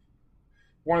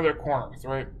one of their corners,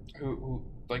 right? Who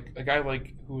like a guy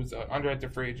who's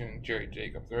undrafted free agent, Jerry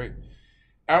Jacobs, right?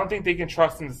 I don't think they can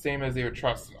trust him the same as they would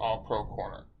trust an all-pro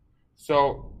corner.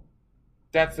 So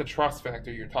that's the trust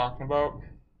factor you're talking about.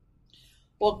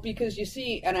 Well, because you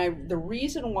see, and the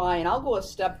reason why, and I'll go a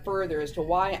step further as to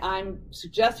why I'm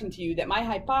suggesting to you that my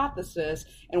hypothesis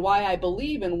and why I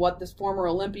believe in what this former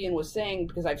Olympian was saying,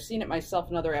 because I've seen it myself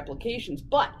in other applications.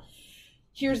 But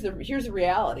here's the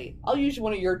reality. I'll use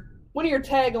one of your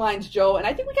taglines, Joe, and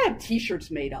I think we got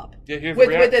T-shirts made up. Yeah,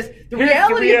 with this. The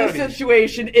reality of the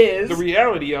situation is... The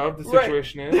reality of the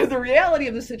situation is... The reality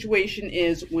of the situation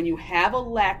is when you have a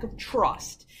lack of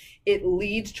trust, it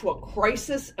leads to a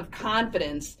crisis of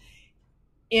confidence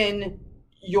in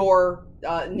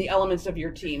in the elements of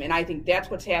your team. And I think that's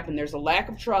what's happened. There's a lack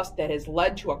of trust that has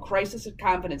led to a crisis of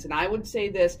confidence. And I would say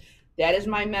this, that is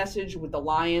my message with the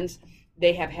Lions.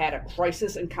 They have had a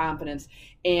crisis in confidence,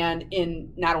 and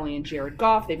not only in Jared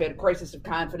Goff, they've had a crisis of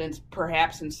confidence,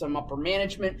 perhaps in some upper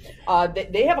management.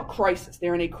 They have a crisis.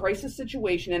 They're in a crisis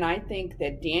situation, and I think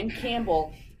that Dan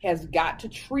Campbell has got to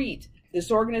treat this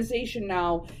organization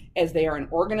now as they are an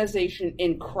organization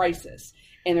in crisis,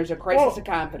 and there's a crisis of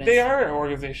confidence. They are an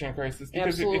organization in crisis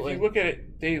because if you look at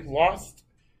it, they lost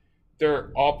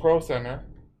their All-Pro center.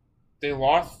 They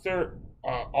lost their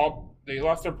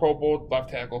Pro Bowl left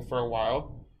tackle for a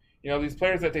while. These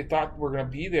players that they thought were going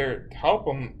to be there to help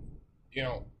them,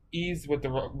 ease with the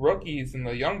rookies and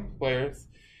the young players.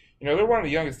 They're one of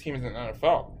the youngest teams in the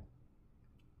NFL.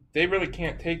 They really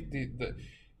can't take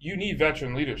you need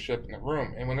veteran leadership in the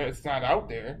room. And when it's not out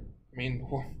there,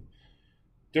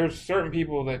 there's certain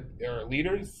people that are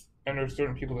leaders and there's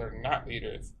certain people that are not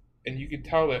leaders. And you could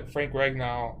tell that Frank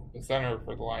Ragnow, the center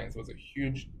for the Lions, was a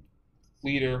huge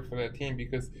leader for that team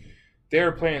because they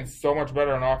were playing so much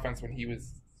better on offense when he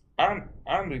was on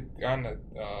the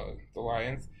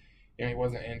Lions, and he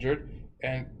wasn't injured.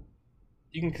 And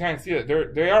you can kind of see that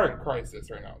they are in crisis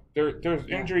right now. There's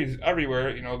injuries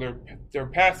everywhere. Their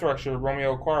pass rusher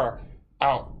Romeo Okwara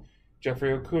out,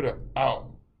 Jeffrey Okudah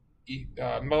out,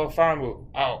 Melifonwu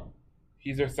out.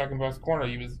 He's their second best corner.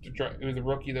 He was a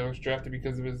rookie that was drafted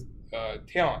because of his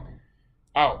talent.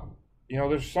 Out.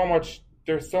 There's so much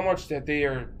that they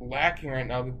are lacking right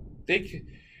now.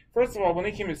 First of all, when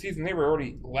they came to the season, they were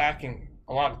already lacking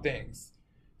a lot of things.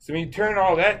 So when you turn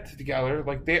all that together,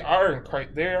 they are in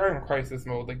crisis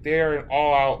mode. They are in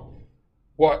all out.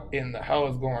 What in the hell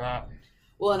is going on?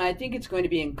 Well, and I think it's going to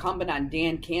be incumbent on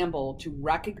Dan Campbell to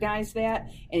recognize that,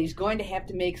 and he's going to have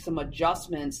to make some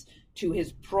adjustments to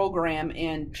his program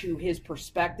and to his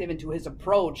perspective and to his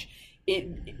approach.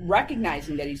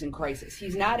 Recognizing that he's in crisis.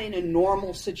 He's not in a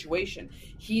normal situation.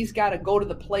 He's got to go to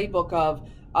the playbook of,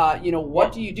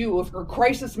 what do you do for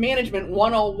crisis management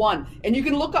 101? And you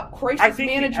can look up crisis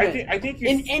management I think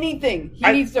in anything.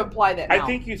 He needs to apply that now. I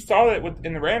think you saw that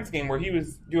in the Rams game where he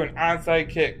was doing onside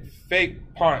kick, fake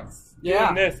punts,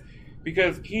 doing this,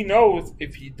 because he knows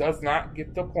if he does not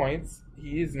get the points,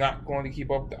 he is not going to keep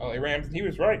up with the LA Rams. And he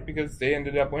was right because they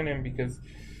ended up winning because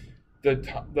the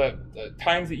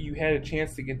times that you had a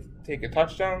chance to take a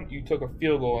touchdown, you took a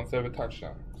field goal instead of a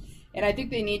touchdown. And I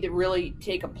think they need to really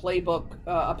take a page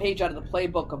out of the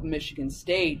playbook of Michigan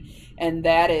State, and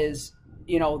that is,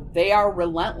 they are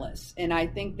relentless. And I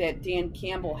think that Dan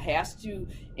Campbell has to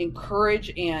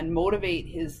encourage and motivate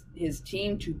his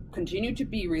team to continue to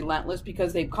be relentless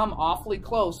because they've come awfully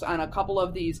close on a couple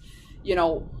of these,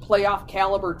 playoff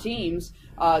caliber teams,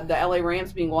 the LA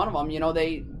Rams being one of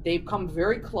them. They've come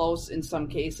very close in some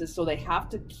cases, so they have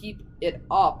to keep it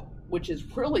up, which is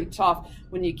really tough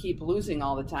when you keep losing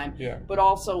all the time. Yeah. But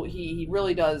also, he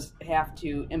really does have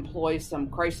to employ some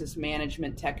crisis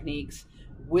management techniques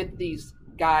with these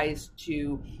guys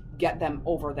to get them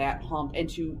over that hump and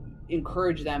to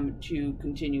encourage them to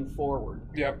continue forward.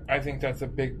 Yeah, I think that's a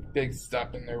big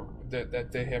step in there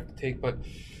that they have to take. But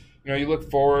you look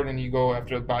forward and you go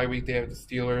after the bye week. They have the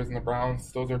Steelers and the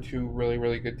Browns. Those are two really,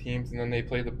 really good teams, and then they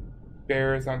play the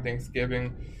Bears on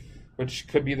Thanksgiving, which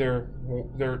could be their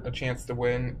a chance to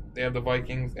win. They have the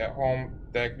Vikings at home.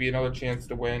 That could be another chance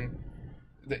to win.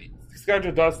 The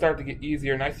schedule does start to get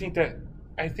easier, and I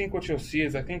think what you'll see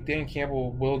is Dan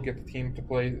Campbell will get the team to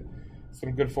play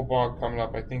some good football coming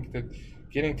up. I think that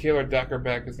getting Taylor Decker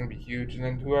back is going to be huge, and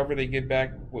then whoever they get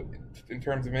back in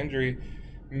terms of injury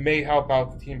may help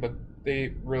out the team, but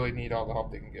they really need all the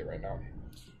help they can get right now.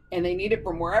 And they need it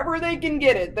from wherever they can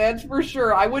get it. That's for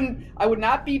sure. I would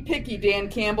not be picky, Dan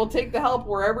Campbell. Take the help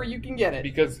wherever you can get it.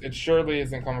 Because it surely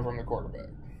isn't coming from the quarterback.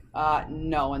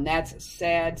 No, and that's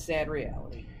sad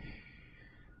reality.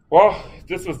 Well,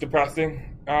 this was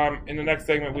depressing. In the next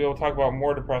segment, we will talk about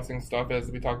more depressing stuff as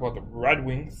we talk about the Red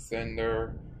Wings and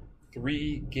their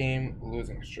 3-game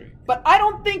losing streak. But I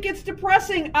don't think it's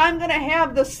depressing. I'm going to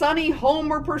have the sunny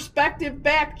Homer perspective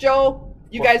back, Joe.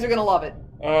 You guys are going to love it.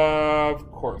 Of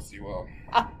course you will.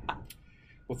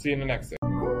 We'll see you in the next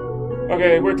segment.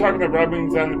 Okay, we're talking the Red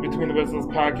Wings on the Between the Whistles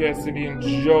podcast, Cindy and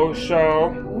Joe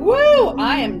show. Woo!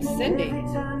 I am Cindy.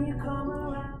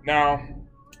 Now,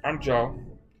 I'm Joe.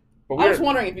 But I was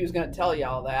wondering if he was going to tell you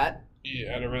all that.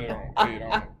 Yeah, I really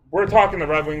don't. We're talking the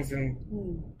Red Wings, and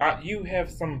you have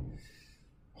some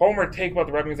Homer take about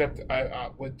the Red Wings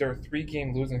with their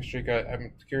 3-game losing streak.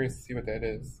 I'm curious to see what that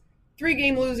is.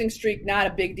 3-game losing streak, not a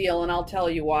big deal, and I'll tell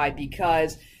you why.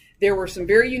 Because there were some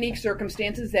very unique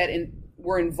circumstances that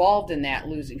were involved in that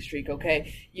losing streak,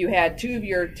 okay? You had 2 of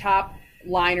your top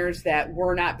liners that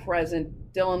were not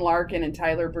present, Dylan Larkin and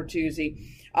Tyler Bertuzzi.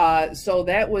 So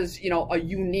that was, a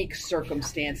unique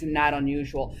circumstance and not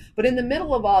unusual. But in the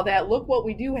middle of all that, look what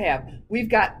we do have. We've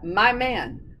got my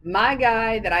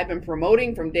guy that I've been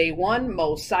promoting from day one,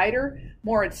 Moritz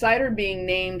Seider being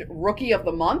named Rookie of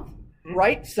the Month,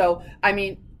 right? So,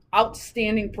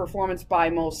 outstanding performance by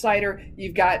Mo Seider.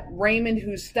 You've got Raymond,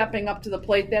 who's stepping up to the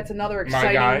plate. That's another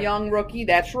exciting young rookie.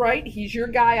 That's right. He's your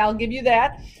guy. I'll give you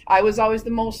that. I was always the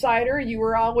Mo Seider. You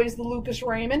were always the Lucas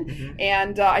Raymond. Mm-hmm.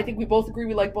 And I think we both agree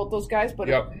we like both those guys, but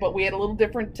we had a little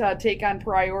different take on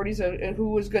priorities of who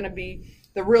was going to be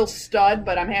the real stud,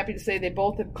 but I'm happy to say they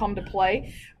both have come to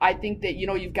play. I think that,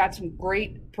 you've got some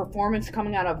great performance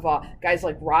coming out of guys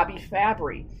like Robbie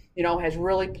Fabry. Has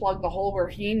really plugged the hole where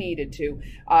he needed to.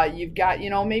 You've got,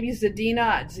 maybe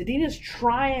Zadina. Zadina's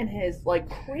trying his like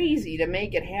crazy to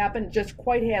make it happen. Just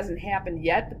quite hasn't happened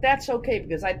yet, but that's okay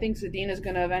because I think Zadina's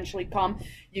going to eventually come.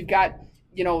 You've got,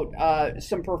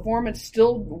 some performance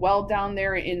still well down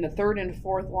there in the 3rd and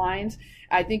 4th lines.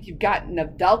 I think you've got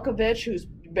Nedeljkovic, who's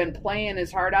been playing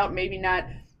his heart out, maybe not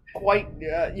quite,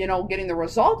 getting the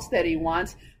results that he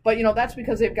wants. But, that's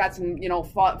because they've got some,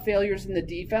 failures in the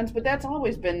defense. But that's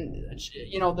always been,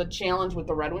 the challenge with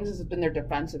the Red Wings has been their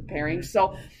defensive pairing.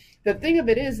 So the thing of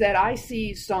it is that I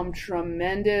see some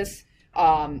tremendous,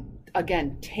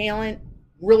 talent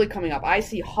really coming up. I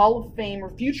see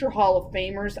future Hall of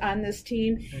Famers on this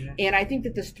team. Mm-hmm. And I think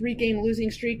that this 3-game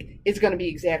losing streak is going to be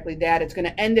exactly that. It's going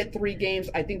to end at 3 games.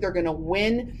 I think they're going to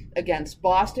win against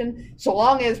Boston, so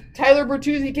long as Tyler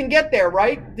Bertuzzi can get there,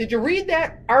 right? Did you read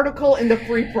that article in the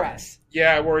Free Press?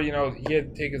 Yeah, where, he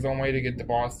had to take his own way to get to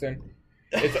Boston.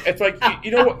 It's like,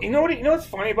 what's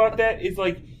funny about that is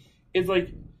like,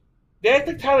 they act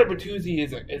like Tyler Bertuzzi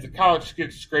is a college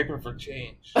scraping for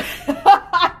change.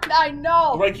 I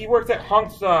know. Like he works at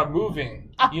Hunk's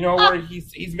Moving, where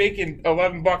he's making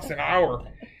 $11 an hour.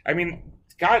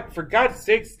 For God's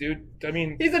sakes, dude.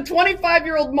 He's a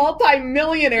 25-year-old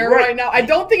multi-millionaire right now. I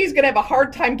don't think he's going to have a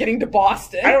hard time getting to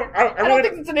Boston. I don't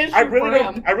think it's an issue for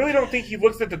him. I really don't think he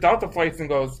looks at the Delta flights and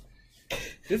goes,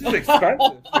 "This is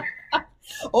expensive."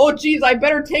 Oh, geez, I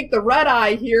better take the red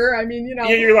eye here. Yeah,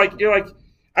 you're like.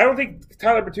 I don't think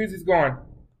Tyler Bertuzzi's going,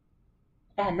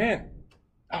 "Oh man,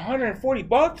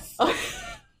 $140?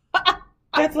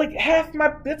 That's like half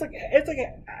my. It's like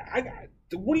I got.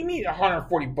 What do you mean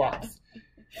 $140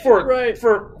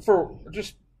 for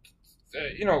just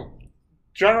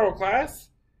general class?"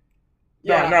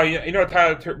 No. You know what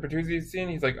Tyler Bertuzzi's seen?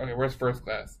 He's like, "Okay, where's first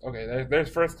class? Okay, there's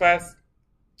first class,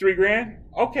 $3,000?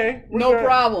 Okay. No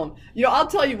problem. I'll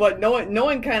tell you what,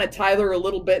 knowing kind of Tyler a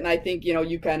little bit, and I think,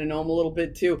 you kind of know him a little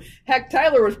bit too. Heck,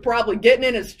 Tyler was probably getting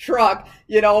in his truck,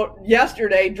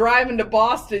 yesterday, driving to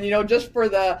Boston, just for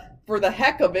the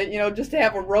heck of it, just to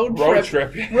have a road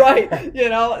trip. Right.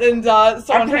 And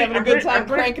someone having a good time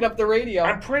cranking up the radio.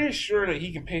 I'm pretty sure that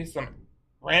he can pay some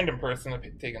random person to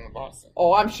take him to Boston.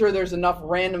 Oh, I'm sure there's enough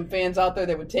random fans out there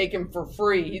that would take him for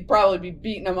free. He'd probably be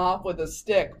beating him off with a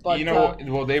stick. But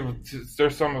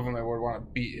there's some of them that would want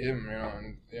to beat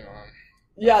him,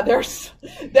 Yeah, that's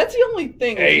the only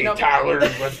thing. Hey, Tyler,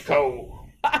 let's go.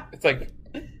 It's like,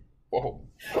 whoa.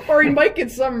 Or he might get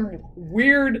some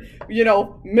weird,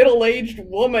 middle-aged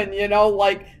woman,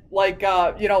 like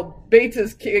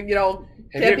Bates's,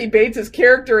 Kathy Bates'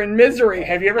 character in Misery.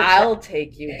 Have you ever? I'll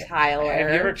take you, Tyler.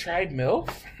 Have you ever tried MILF?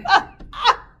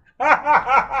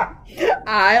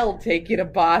 I'll take you to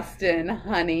Boston,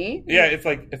 honey. Yeah, it's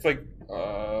like.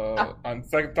 On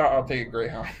second thought, I'll take a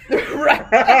Greyhound. Right.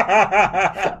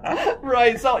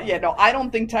 Right. So I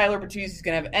don't think Tyler Bertuzzi's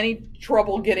gonna have any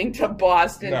trouble getting to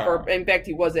Boston. No. In fact,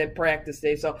 he was at practice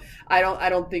day, so I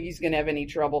don't think he's gonna have any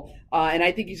trouble. And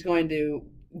I think he's going to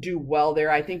do well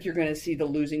there. I think you're going to see the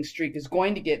losing streak is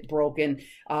going to get broken,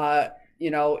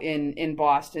 in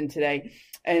Boston today.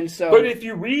 And so, but if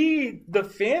you read the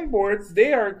fan boards,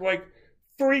 they are like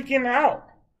freaking out.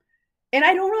 And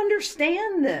I don't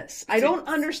understand this. I don't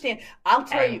understand. I'll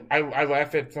tell you. I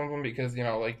laugh at some of them because,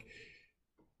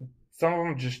 some of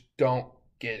them just don't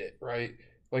get it, right?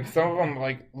 Like, some of them,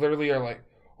 like, literally are like,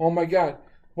 oh my God,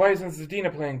 why isn't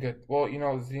Zadina playing good? Well,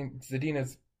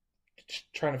 Zadina's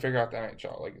trying to figure out the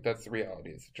NHL. Like, that's the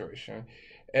reality of the situation.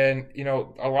 And,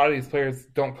 a lot of these players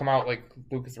don't come out like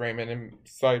Lucas Raymond and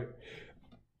Sider,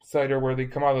 where they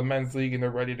come out of the men's league and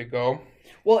they're ready to go.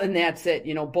 Well, and that's it.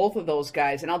 Both of those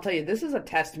guys. And I'll tell you, this is a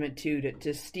testament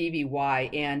to Stevie Y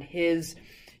and his,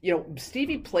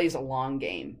 Stevie plays a long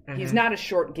game. Mm-hmm. He's not a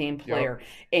short game player.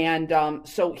 Yep. And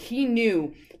so he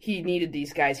knew he needed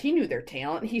these guys. He knew their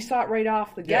talent. He saw it right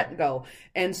off the get-go.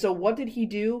 And so what did he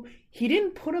do? He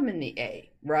didn't put them in the A,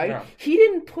 right? No. He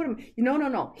didn't put them.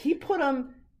 No. He put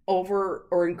them over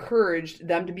or encouraged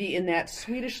them to be in that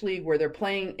Swedish league where they're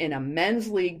playing in a men's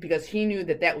league because he knew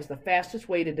that was the fastest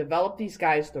way to develop these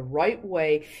guys the right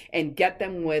way and get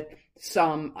them with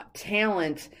some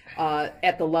talent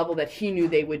at the level that he knew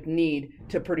they would need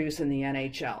to produce in the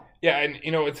NHL. Yeah, and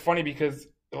it's funny because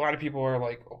a lot of people are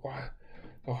like,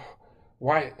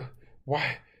 why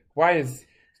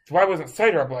wasn't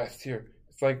Sider up last year?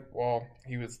 It's like, well,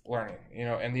 he was learning,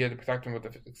 and they had to protect him with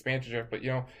the expansion draft. But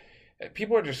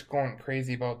people are just going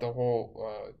crazy about the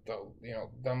whole,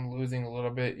 them losing a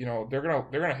little bit. They were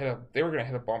gonna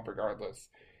hit a bump regardless.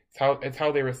 It's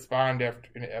how they respond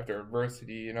after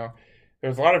adversity.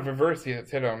 There's a lot of adversity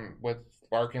that's hit them with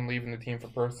Larkin leaving the team for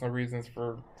personal reasons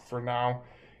for now.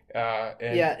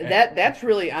 That's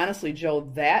really, honestly, Joe,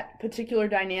 that particular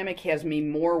dynamic has me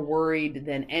more worried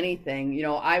than anything.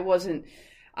 I wasn't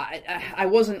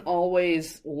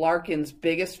always Larkin's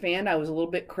biggest fan. I was a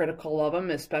little bit critical of him,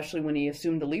 especially when he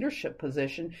assumed the leadership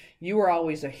position. You were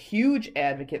always a huge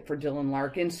advocate for Dylan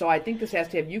Larkin, so I think this has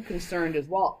to have you concerned as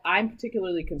well. I'm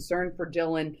particularly concerned for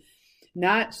Dylan,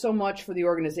 not so much for the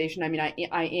organization. I mean,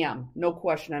 I am, no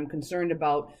question. I'm concerned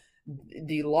about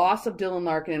the loss of Dylan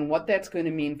Larkin and what that's going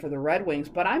to mean for the Red Wings,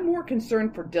 but I'm more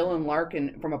concerned for Dylan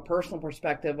Larkin from a personal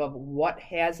perspective of what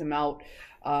has him out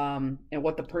and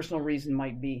what the personal reason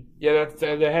might be. Yeah,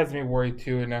 that has me worried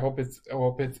too, and I hope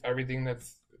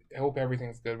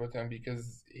everything's good with him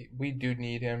because we do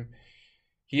need him.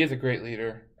 He is a great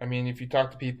leader. I mean, if you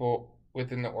talk to people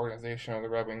within the organization of the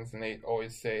Red Wings, and they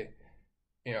always say,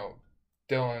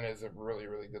 Dylan is a really,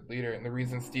 really good leader. And the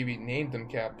reason Stevie named him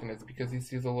captain is because he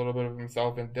sees a little bit of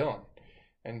himself in Dylan.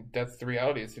 And that's the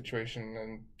reality of the situation.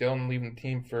 And Dylan leaving the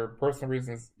team for personal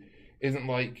reasons isn't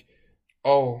like,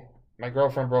 oh, my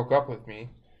girlfriend broke up with me.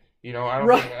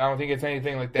 I don't think it's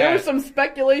anything like that. There was some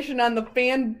speculation on the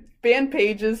fan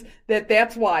pages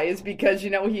that's why, is because,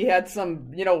 he had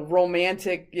some,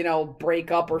 romantic,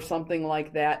 breakup or something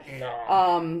like that.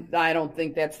 No. I don't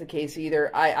think that's the case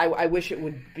either. I wish it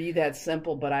would be that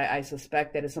simple, but I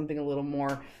suspect that it's something a little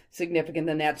more significant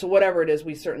than that. So whatever it is,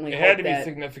 we certainly hope it had to be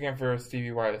significant for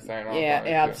Stevie Y to sign off.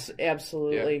 Yeah,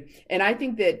 absolutely. Yeah. And I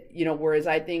think that, whereas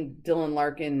I think Dylan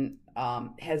Larkin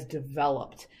has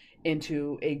developed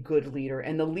into a good leader.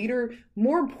 And the leader,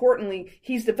 more importantly,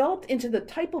 he's developed into the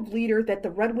type of leader that the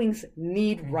Red Wings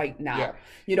need right now. Yeah.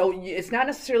 You know, it's not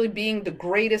necessarily being the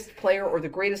greatest player or the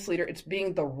greatest leader. It's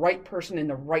being the right person in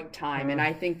the right time. And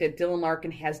I think that Dylan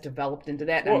Larkin has developed into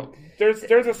that. Well, there's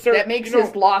a certain... That makes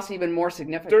his loss even more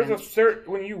significant. There's a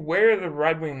certain... When you wear the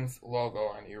Red Wings logo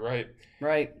on you, right?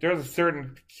 Right. There's a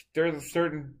certain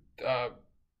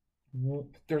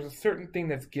thing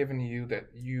that's given to you that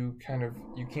you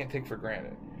can't take for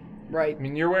granted. Right. I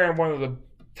mean, you're wearing one of the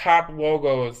top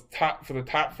logos, for the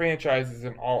top franchises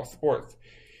in all sports.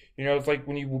 You know, it's like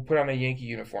when you put on a Yankee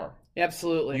uniform.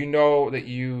 Absolutely. You know that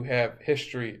you have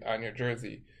history on your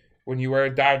jersey. When you wear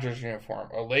a Dodgers uniform,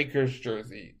 a Lakers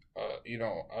jersey,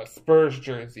 a Spurs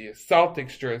jersey, a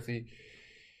Celtics jersey,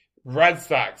 Red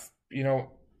Sox,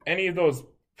 any of those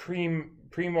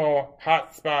primo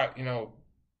hot spot,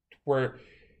 where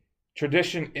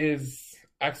tradition is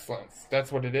excellence.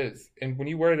 That's what it is. And when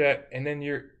you wear that, and then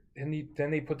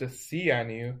then they put the C on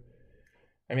you.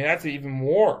 I mean, that's even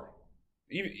more.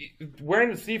 Wearing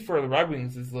the C for the Red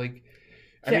Wings is like.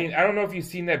 I mean, I don't know if you've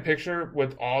seen that picture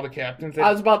with all the captains. I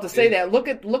was about to say that. Look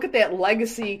at that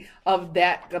legacy of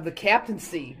the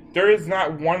captaincy. There is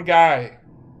not one guy.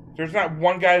 There's not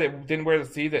one guy that didn't wear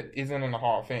the C that isn't in the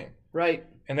Hall of Fame. Right.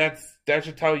 And that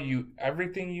should tell you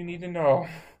everything you need to know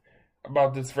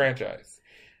about this franchise.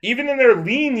 Even in their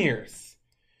lean years,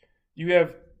 you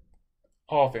have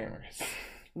Hall of Famers.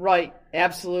 Right.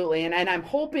 Absolutely. And I'm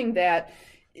hoping that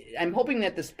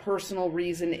this personal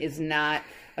reason is not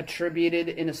attributed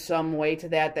in some way to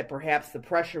that perhaps the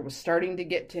pressure was starting to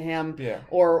get to him,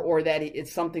 or that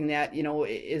it's something that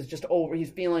is just he's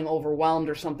feeling overwhelmed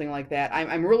or something like that.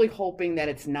 I'm really hoping that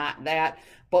it's not that,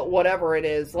 but whatever it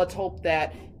is, let's hope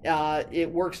that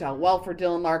it works out well for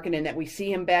Dylan Larkin and that we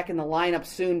see him back in the lineup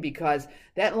soon, because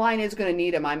that line is going to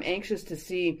need him. I'm anxious to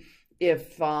see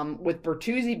if with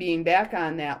Bertuzzi being back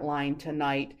on that line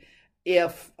tonight,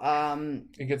 if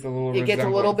it gets a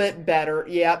little bit better.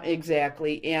 Yeah,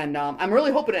 exactly. And I'm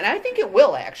really hoping, and I think it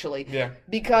will actually. Yeah.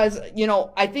 Because,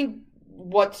 I think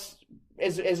what's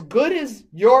as good as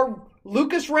your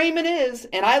Lucas Raymond is,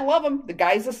 and I love him, the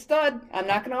guy's a stud. I'm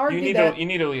not going to argue that. You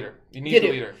need a leader. You need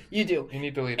a leader. You do. You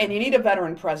need the leader. And you need a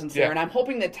veteran presence there. And I'm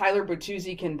hoping that Tyler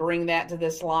Bertuzzi can bring that to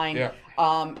this line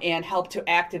and help to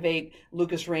activate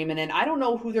Lucas Raymond. And I don't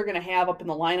know who they're going to have up in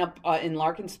the lineup in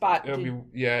Larkin's spot. We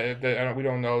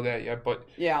don't know that yet. But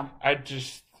I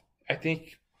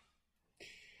think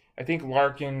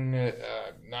Larkin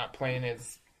not playing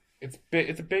it's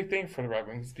a big thing for the Red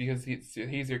Wings, because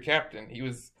he's your captain. He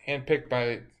was handpicked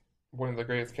by one of the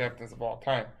greatest captains of all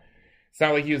time. It's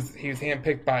not like he was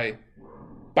handpicked by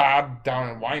Bob down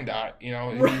in Wyandotte.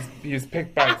 He was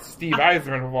picked by Steve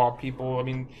Yzerman of all people. I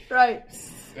mean, right.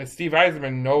 Steve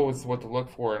Yzerman knows what to look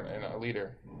for in a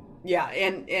leader. Yeah,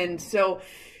 and so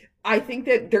I think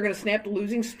that they're going to snap the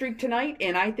losing streak tonight,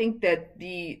 and I think that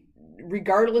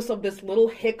regardless of this little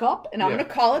hiccup, and I'm going to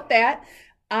call it that,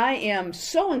 I am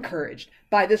so encouraged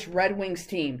by this Red Wings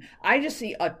team. I just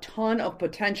see a ton of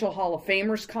potential Hall of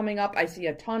Famers coming up. I see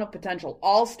a ton of potential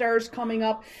All-Stars coming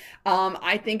up.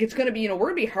 I think it's going to be, we're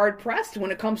going to be hard-pressed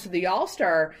when it comes to the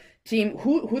All-Star team,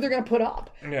 who they're going to put up.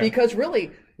 Yeah. Because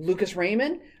really, Lucas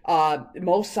Raymond,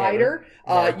 Mo Seider,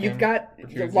 you've got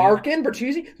Larkin,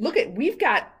 Bertuzzi. We've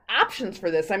got options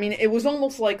for this. I mean, it was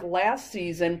almost like last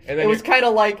season. It was kind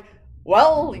of like,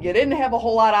 well, you didn't have a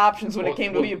whole lot of options when it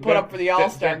came to who you put up for the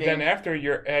All-Star game. Then after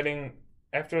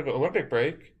the Olympic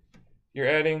break, you're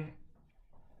adding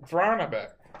Vrana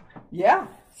back. Yeah.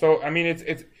 So, I mean,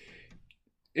 it's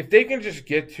if they can just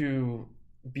get to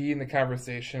be in the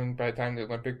conversation by the time the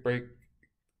Olympic break,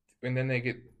 and then they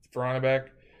get Vrana back,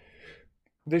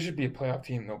 they should be a playoff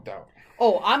team, no doubt.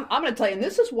 Oh, I'm going to tell you, and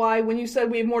this is why when you said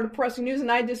we have more depressing news,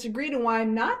 and I disagreed, and why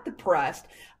I'm not depressed,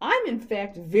 I'm in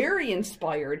fact very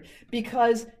inspired,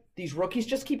 because these rookies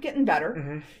just keep getting better.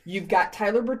 Mm-hmm. You've got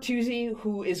Tyler Bertuzzi,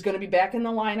 who is going to be back in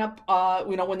the lineup,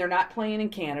 when they're not playing in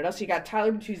Canada. So you got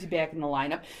Tyler Bertuzzi back in the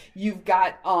lineup. You've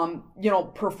got,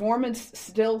 performance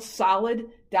still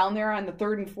solid down there on the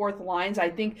third and fourth lines. I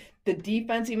think the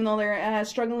defense, even though they're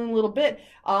struggling a little bit,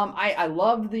 I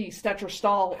love the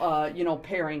Stetcher-Stahl,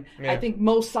 pairing. Yeah. I think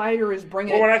Mo Seider is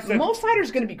bringing it. Mo Seider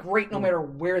is going to be great no matter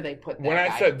where they put that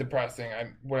guy. I said depressing,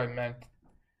 what I meant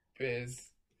is,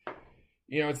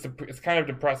 it's kind of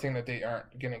depressing that they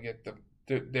aren't going to get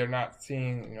they're not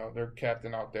seeing, their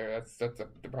captain out there. That's the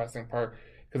depressing part,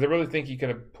 because I really think he could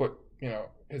have put,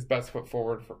 his best foot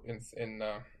forward in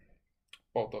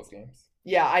both those games.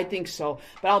 Yeah, I think so.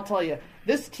 But I'll tell you,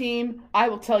 this team, I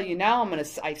will tell you now,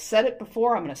 I said it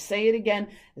before, I'm going to say it again.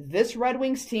 This Red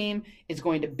Wings team is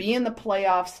going to be in the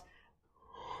playoffs.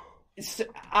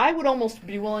 I would almost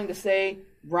be willing to say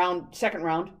second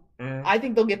round. I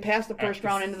think they'll get past the first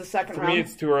round into the second round. For me,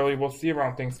 it's too early. We'll see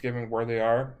around Thanksgiving where they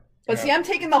are. But see, I'm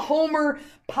taking the Homer,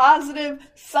 positive,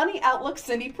 sunny outlook,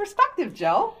 Cindy perspective,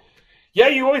 Joe. Yeah,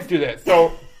 you always do that.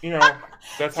 So, that's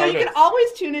how it is. So you can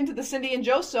always tune into the Cindy and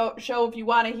Joe show if you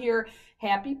want to hear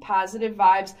happy, positive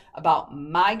vibes about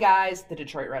my guys, the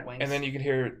Detroit Red Wings. And then you can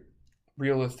hear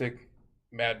realistic,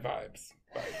 mad vibes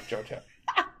by Joe Tap.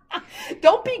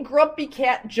 Don't be Grumpy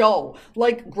Cat Joe,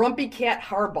 like Grumpy Cat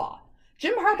Harbaugh.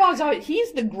 Jim Harbaugh's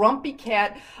he's the grumpy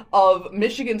cat of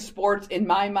Michigan sports in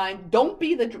my mind. Don't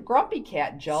be the grumpy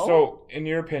cat, Joe. So, in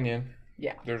your opinion,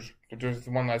 yeah, there's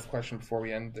one last question before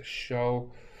we end the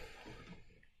show.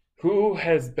 Who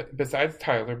has, besides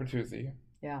Tyler Bertuzzi,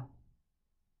 yeah,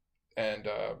 and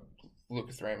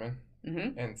Lucas Raymond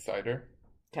and Sider,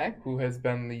 okay, who has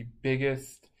been the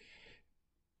biggest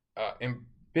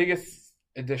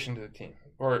addition to the team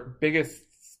or biggest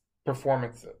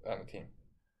performance on the team?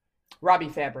 Robbie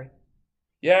Fabry.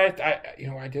 Yeah,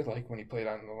 I did like when he played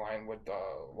on the line with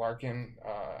Larkin.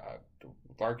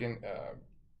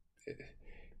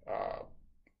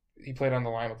 He played on the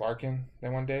line with Larkin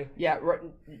that one day. Yeah.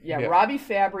 Robbie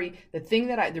Fabry.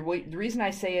 The reason I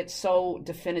say it so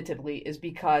definitively is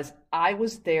because I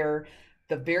was there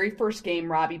the very first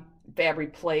game Robbie Fabry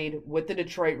played with the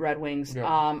Detroit Red Wings.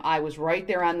 Yeah. I was right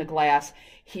there on the glass.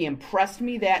 He impressed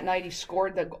me that night. He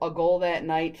scored a goal that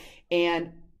night,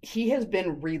 and he has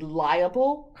been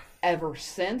reliable ever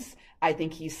since. I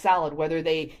think he's solid. Whether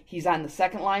he's on the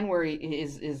second line where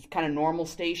his kind of normal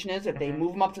station is, if they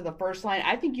move him up to the first line,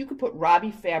 I think you could put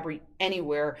Robbie Fabry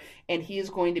anywhere, and he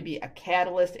is going to be a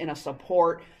catalyst and a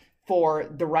support for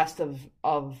the rest of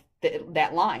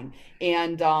that line.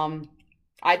 And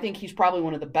I think he's probably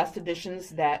one of the best additions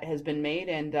that has been made,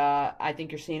 and I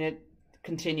think you're seeing it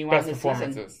continue on this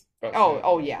season.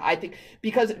 Oh yeah, I think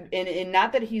because and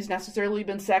not that he's necessarily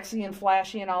been sexy and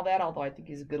flashy and all that, although I think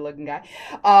he's a good looking guy.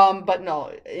 But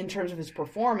no, in terms of his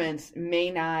performance,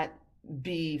 may not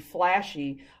be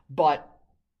flashy, but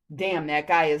damn, that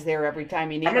guy is there every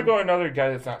time you need him. I'm gonna go another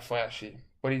guy that's not flashy,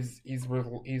 but he's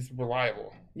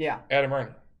reliable. Yeah, Adam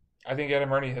Ernie. I think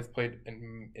Adam Ernie has played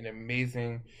an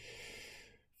amazing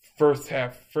first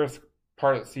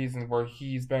part of the season where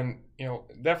he's been,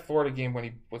 that Florida game when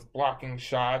he was blocking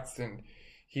shots and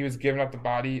he was giving up the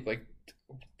body, like,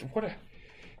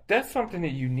 that's something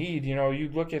that you need. You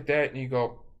look at that and you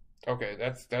go, okay,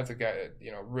 that's a guy that,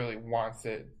 really wants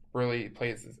it, really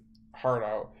plays his heart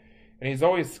out. And he's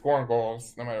always scoring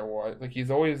goals no matter what. Like,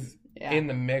 he's always in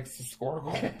the mix to score a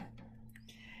goal.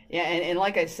 Yeah, and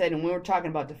like I said, and we were talking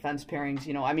about defense pairings,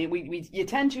 you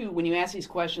tend to, when you ask these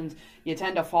questions, you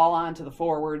tend to fall onto the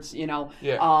forwards,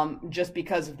 just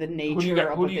because of the nature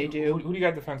of what they do. Who do you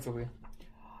got defensively?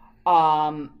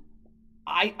 I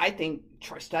think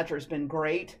Troy Stetcher's been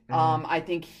great. I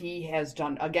think he has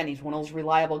done, again, he's one of those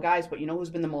reliable guys, but who's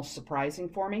been the most surprising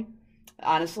for me?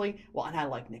 Honestly, well, and I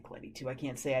like Nick Liddy too, I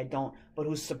can't say I don't, but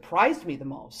who surprised me the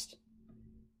most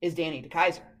is Danny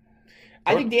DeKeyser.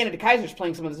 I think Danny DeKeyser's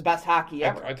playing some of his best hockey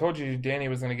ever. I told you Danny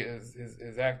was going to get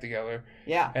his act together.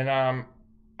 Yeah. And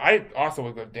I also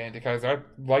would go to Danny DeKeyser. I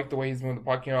like the way he's moving the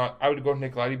puck. I would go to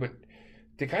Nick Liddy, but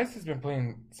DeKeyser's been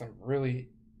playing some really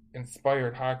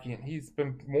inspired hockey, and he's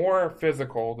been more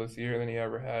physical this year than he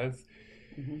ever has.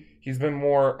 Mm-hmm. He's been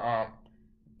more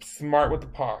smart with the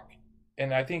puck.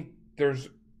 And I think there's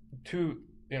two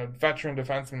veteran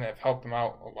defensemen that have helped him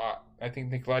out a lot. I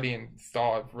think Nick Liddy and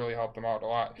Stahl have really helped him out a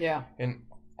lot. Yeah. In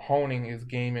honing his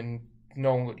game and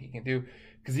knowing what he can do.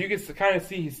 Because you can kind of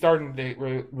see he's starting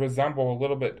to resemble a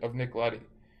little bit of Nick Liddy.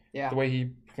 Yeah. The way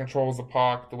he controls the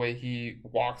puck, the way he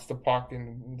walks the puck,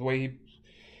 and the way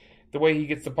he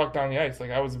gets the puck down the ice. Like,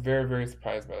 I was very, very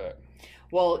surprised by that.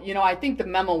 Well, I think the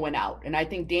memo went out, and I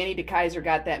think Danny DeKeyser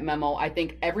got that memo. I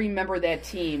think every member of that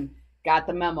team got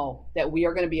the memo that we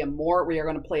are going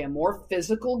to play a more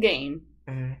physical game.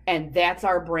 Mm-hmm. And that's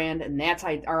our brand, and that's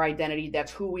our identity.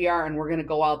 That's who we are, and we're going to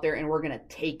go out there and we're going to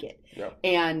take it. Yep.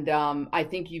 And I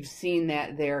think you've seen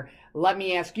that there. Let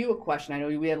me ask you a question. I know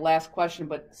we had last question,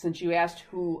 but since you asked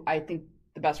who I think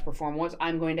the best performer was,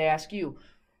 I'm going to ask you,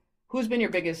 who's been your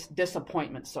biggest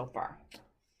disappointment so far?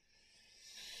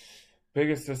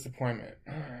 Biggest disappointment?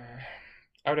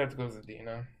 I would have to go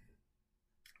Zadina.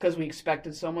 Because we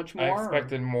expected so much more? I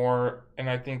expected more, and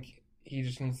I think he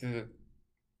just needs to...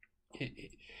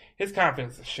 His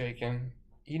confidence is shaken.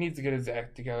 He needs to get his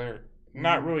act together.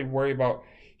 Not really worry about...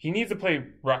 He needs to play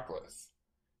reckless.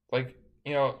 Like,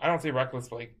 I don't say reckless,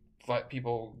 but like let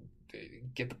people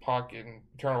get the puck and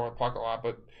turn over the puck a lot,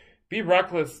 but be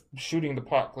reckless shooting the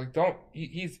puck. Like, don't.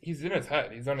 He's in his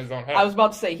head. He's on his own head. I was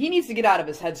about to say he needs to get out of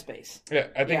his headspace. Yeah,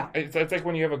 I think it's like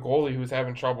when you have a goalie who's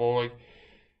having trouble, like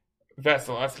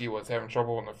Vasilevsky was having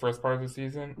trouble in the first part of the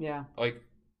season. Yeah. Like,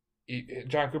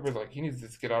 John Cooper's like, he needs to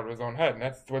just get out of his own head, and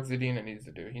that's what Zadina needs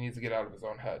to do. He needs to get out of his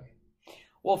own head.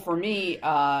 Well, for me,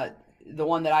 the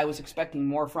one that I was expecting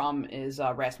more from is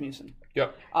Rasmussen.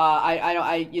 Yep.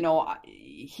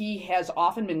 He has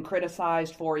often been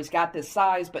criticized for he's got this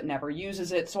size but never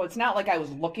uses it. So it's not like I was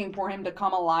looking for him to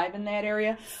come alive in that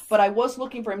area, but I was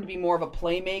looking for him to be more of a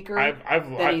playmaker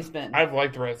than he's been. I've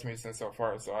liked Rasmussen so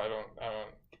far, so I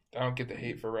don't get the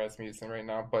hate for Rasmussen right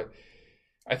now, but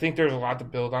I think there's a lot to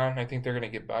build on. I think they're going to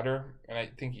get better, and I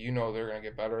think they're going to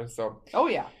get better. So oh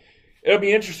yeah, it'll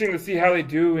be interesting to see how they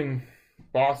do in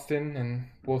Boston, and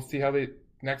we'll see how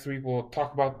next week we'll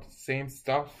talk about the same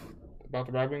stuff about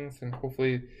the Red Wings, and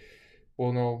hopefully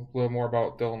we'll know a little more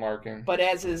about Dylan Larkin. But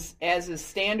as is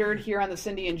standard here on the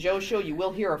Cindy and Joe Show, you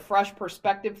will hear a fresh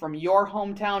perspective from your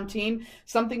hometown team.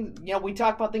 Something, we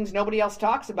talk about things nobody else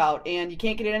talks about, and you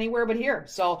can't get it anywhere but here.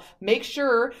 So make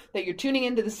sure that you're tuning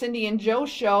into the Cindy and Joe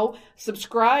Show.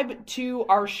 Subscribe to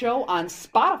our show on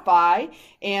Spotify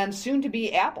and soon to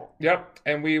be Apple. Yep,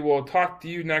 and we will talk to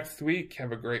you next week.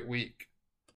 Have a great week.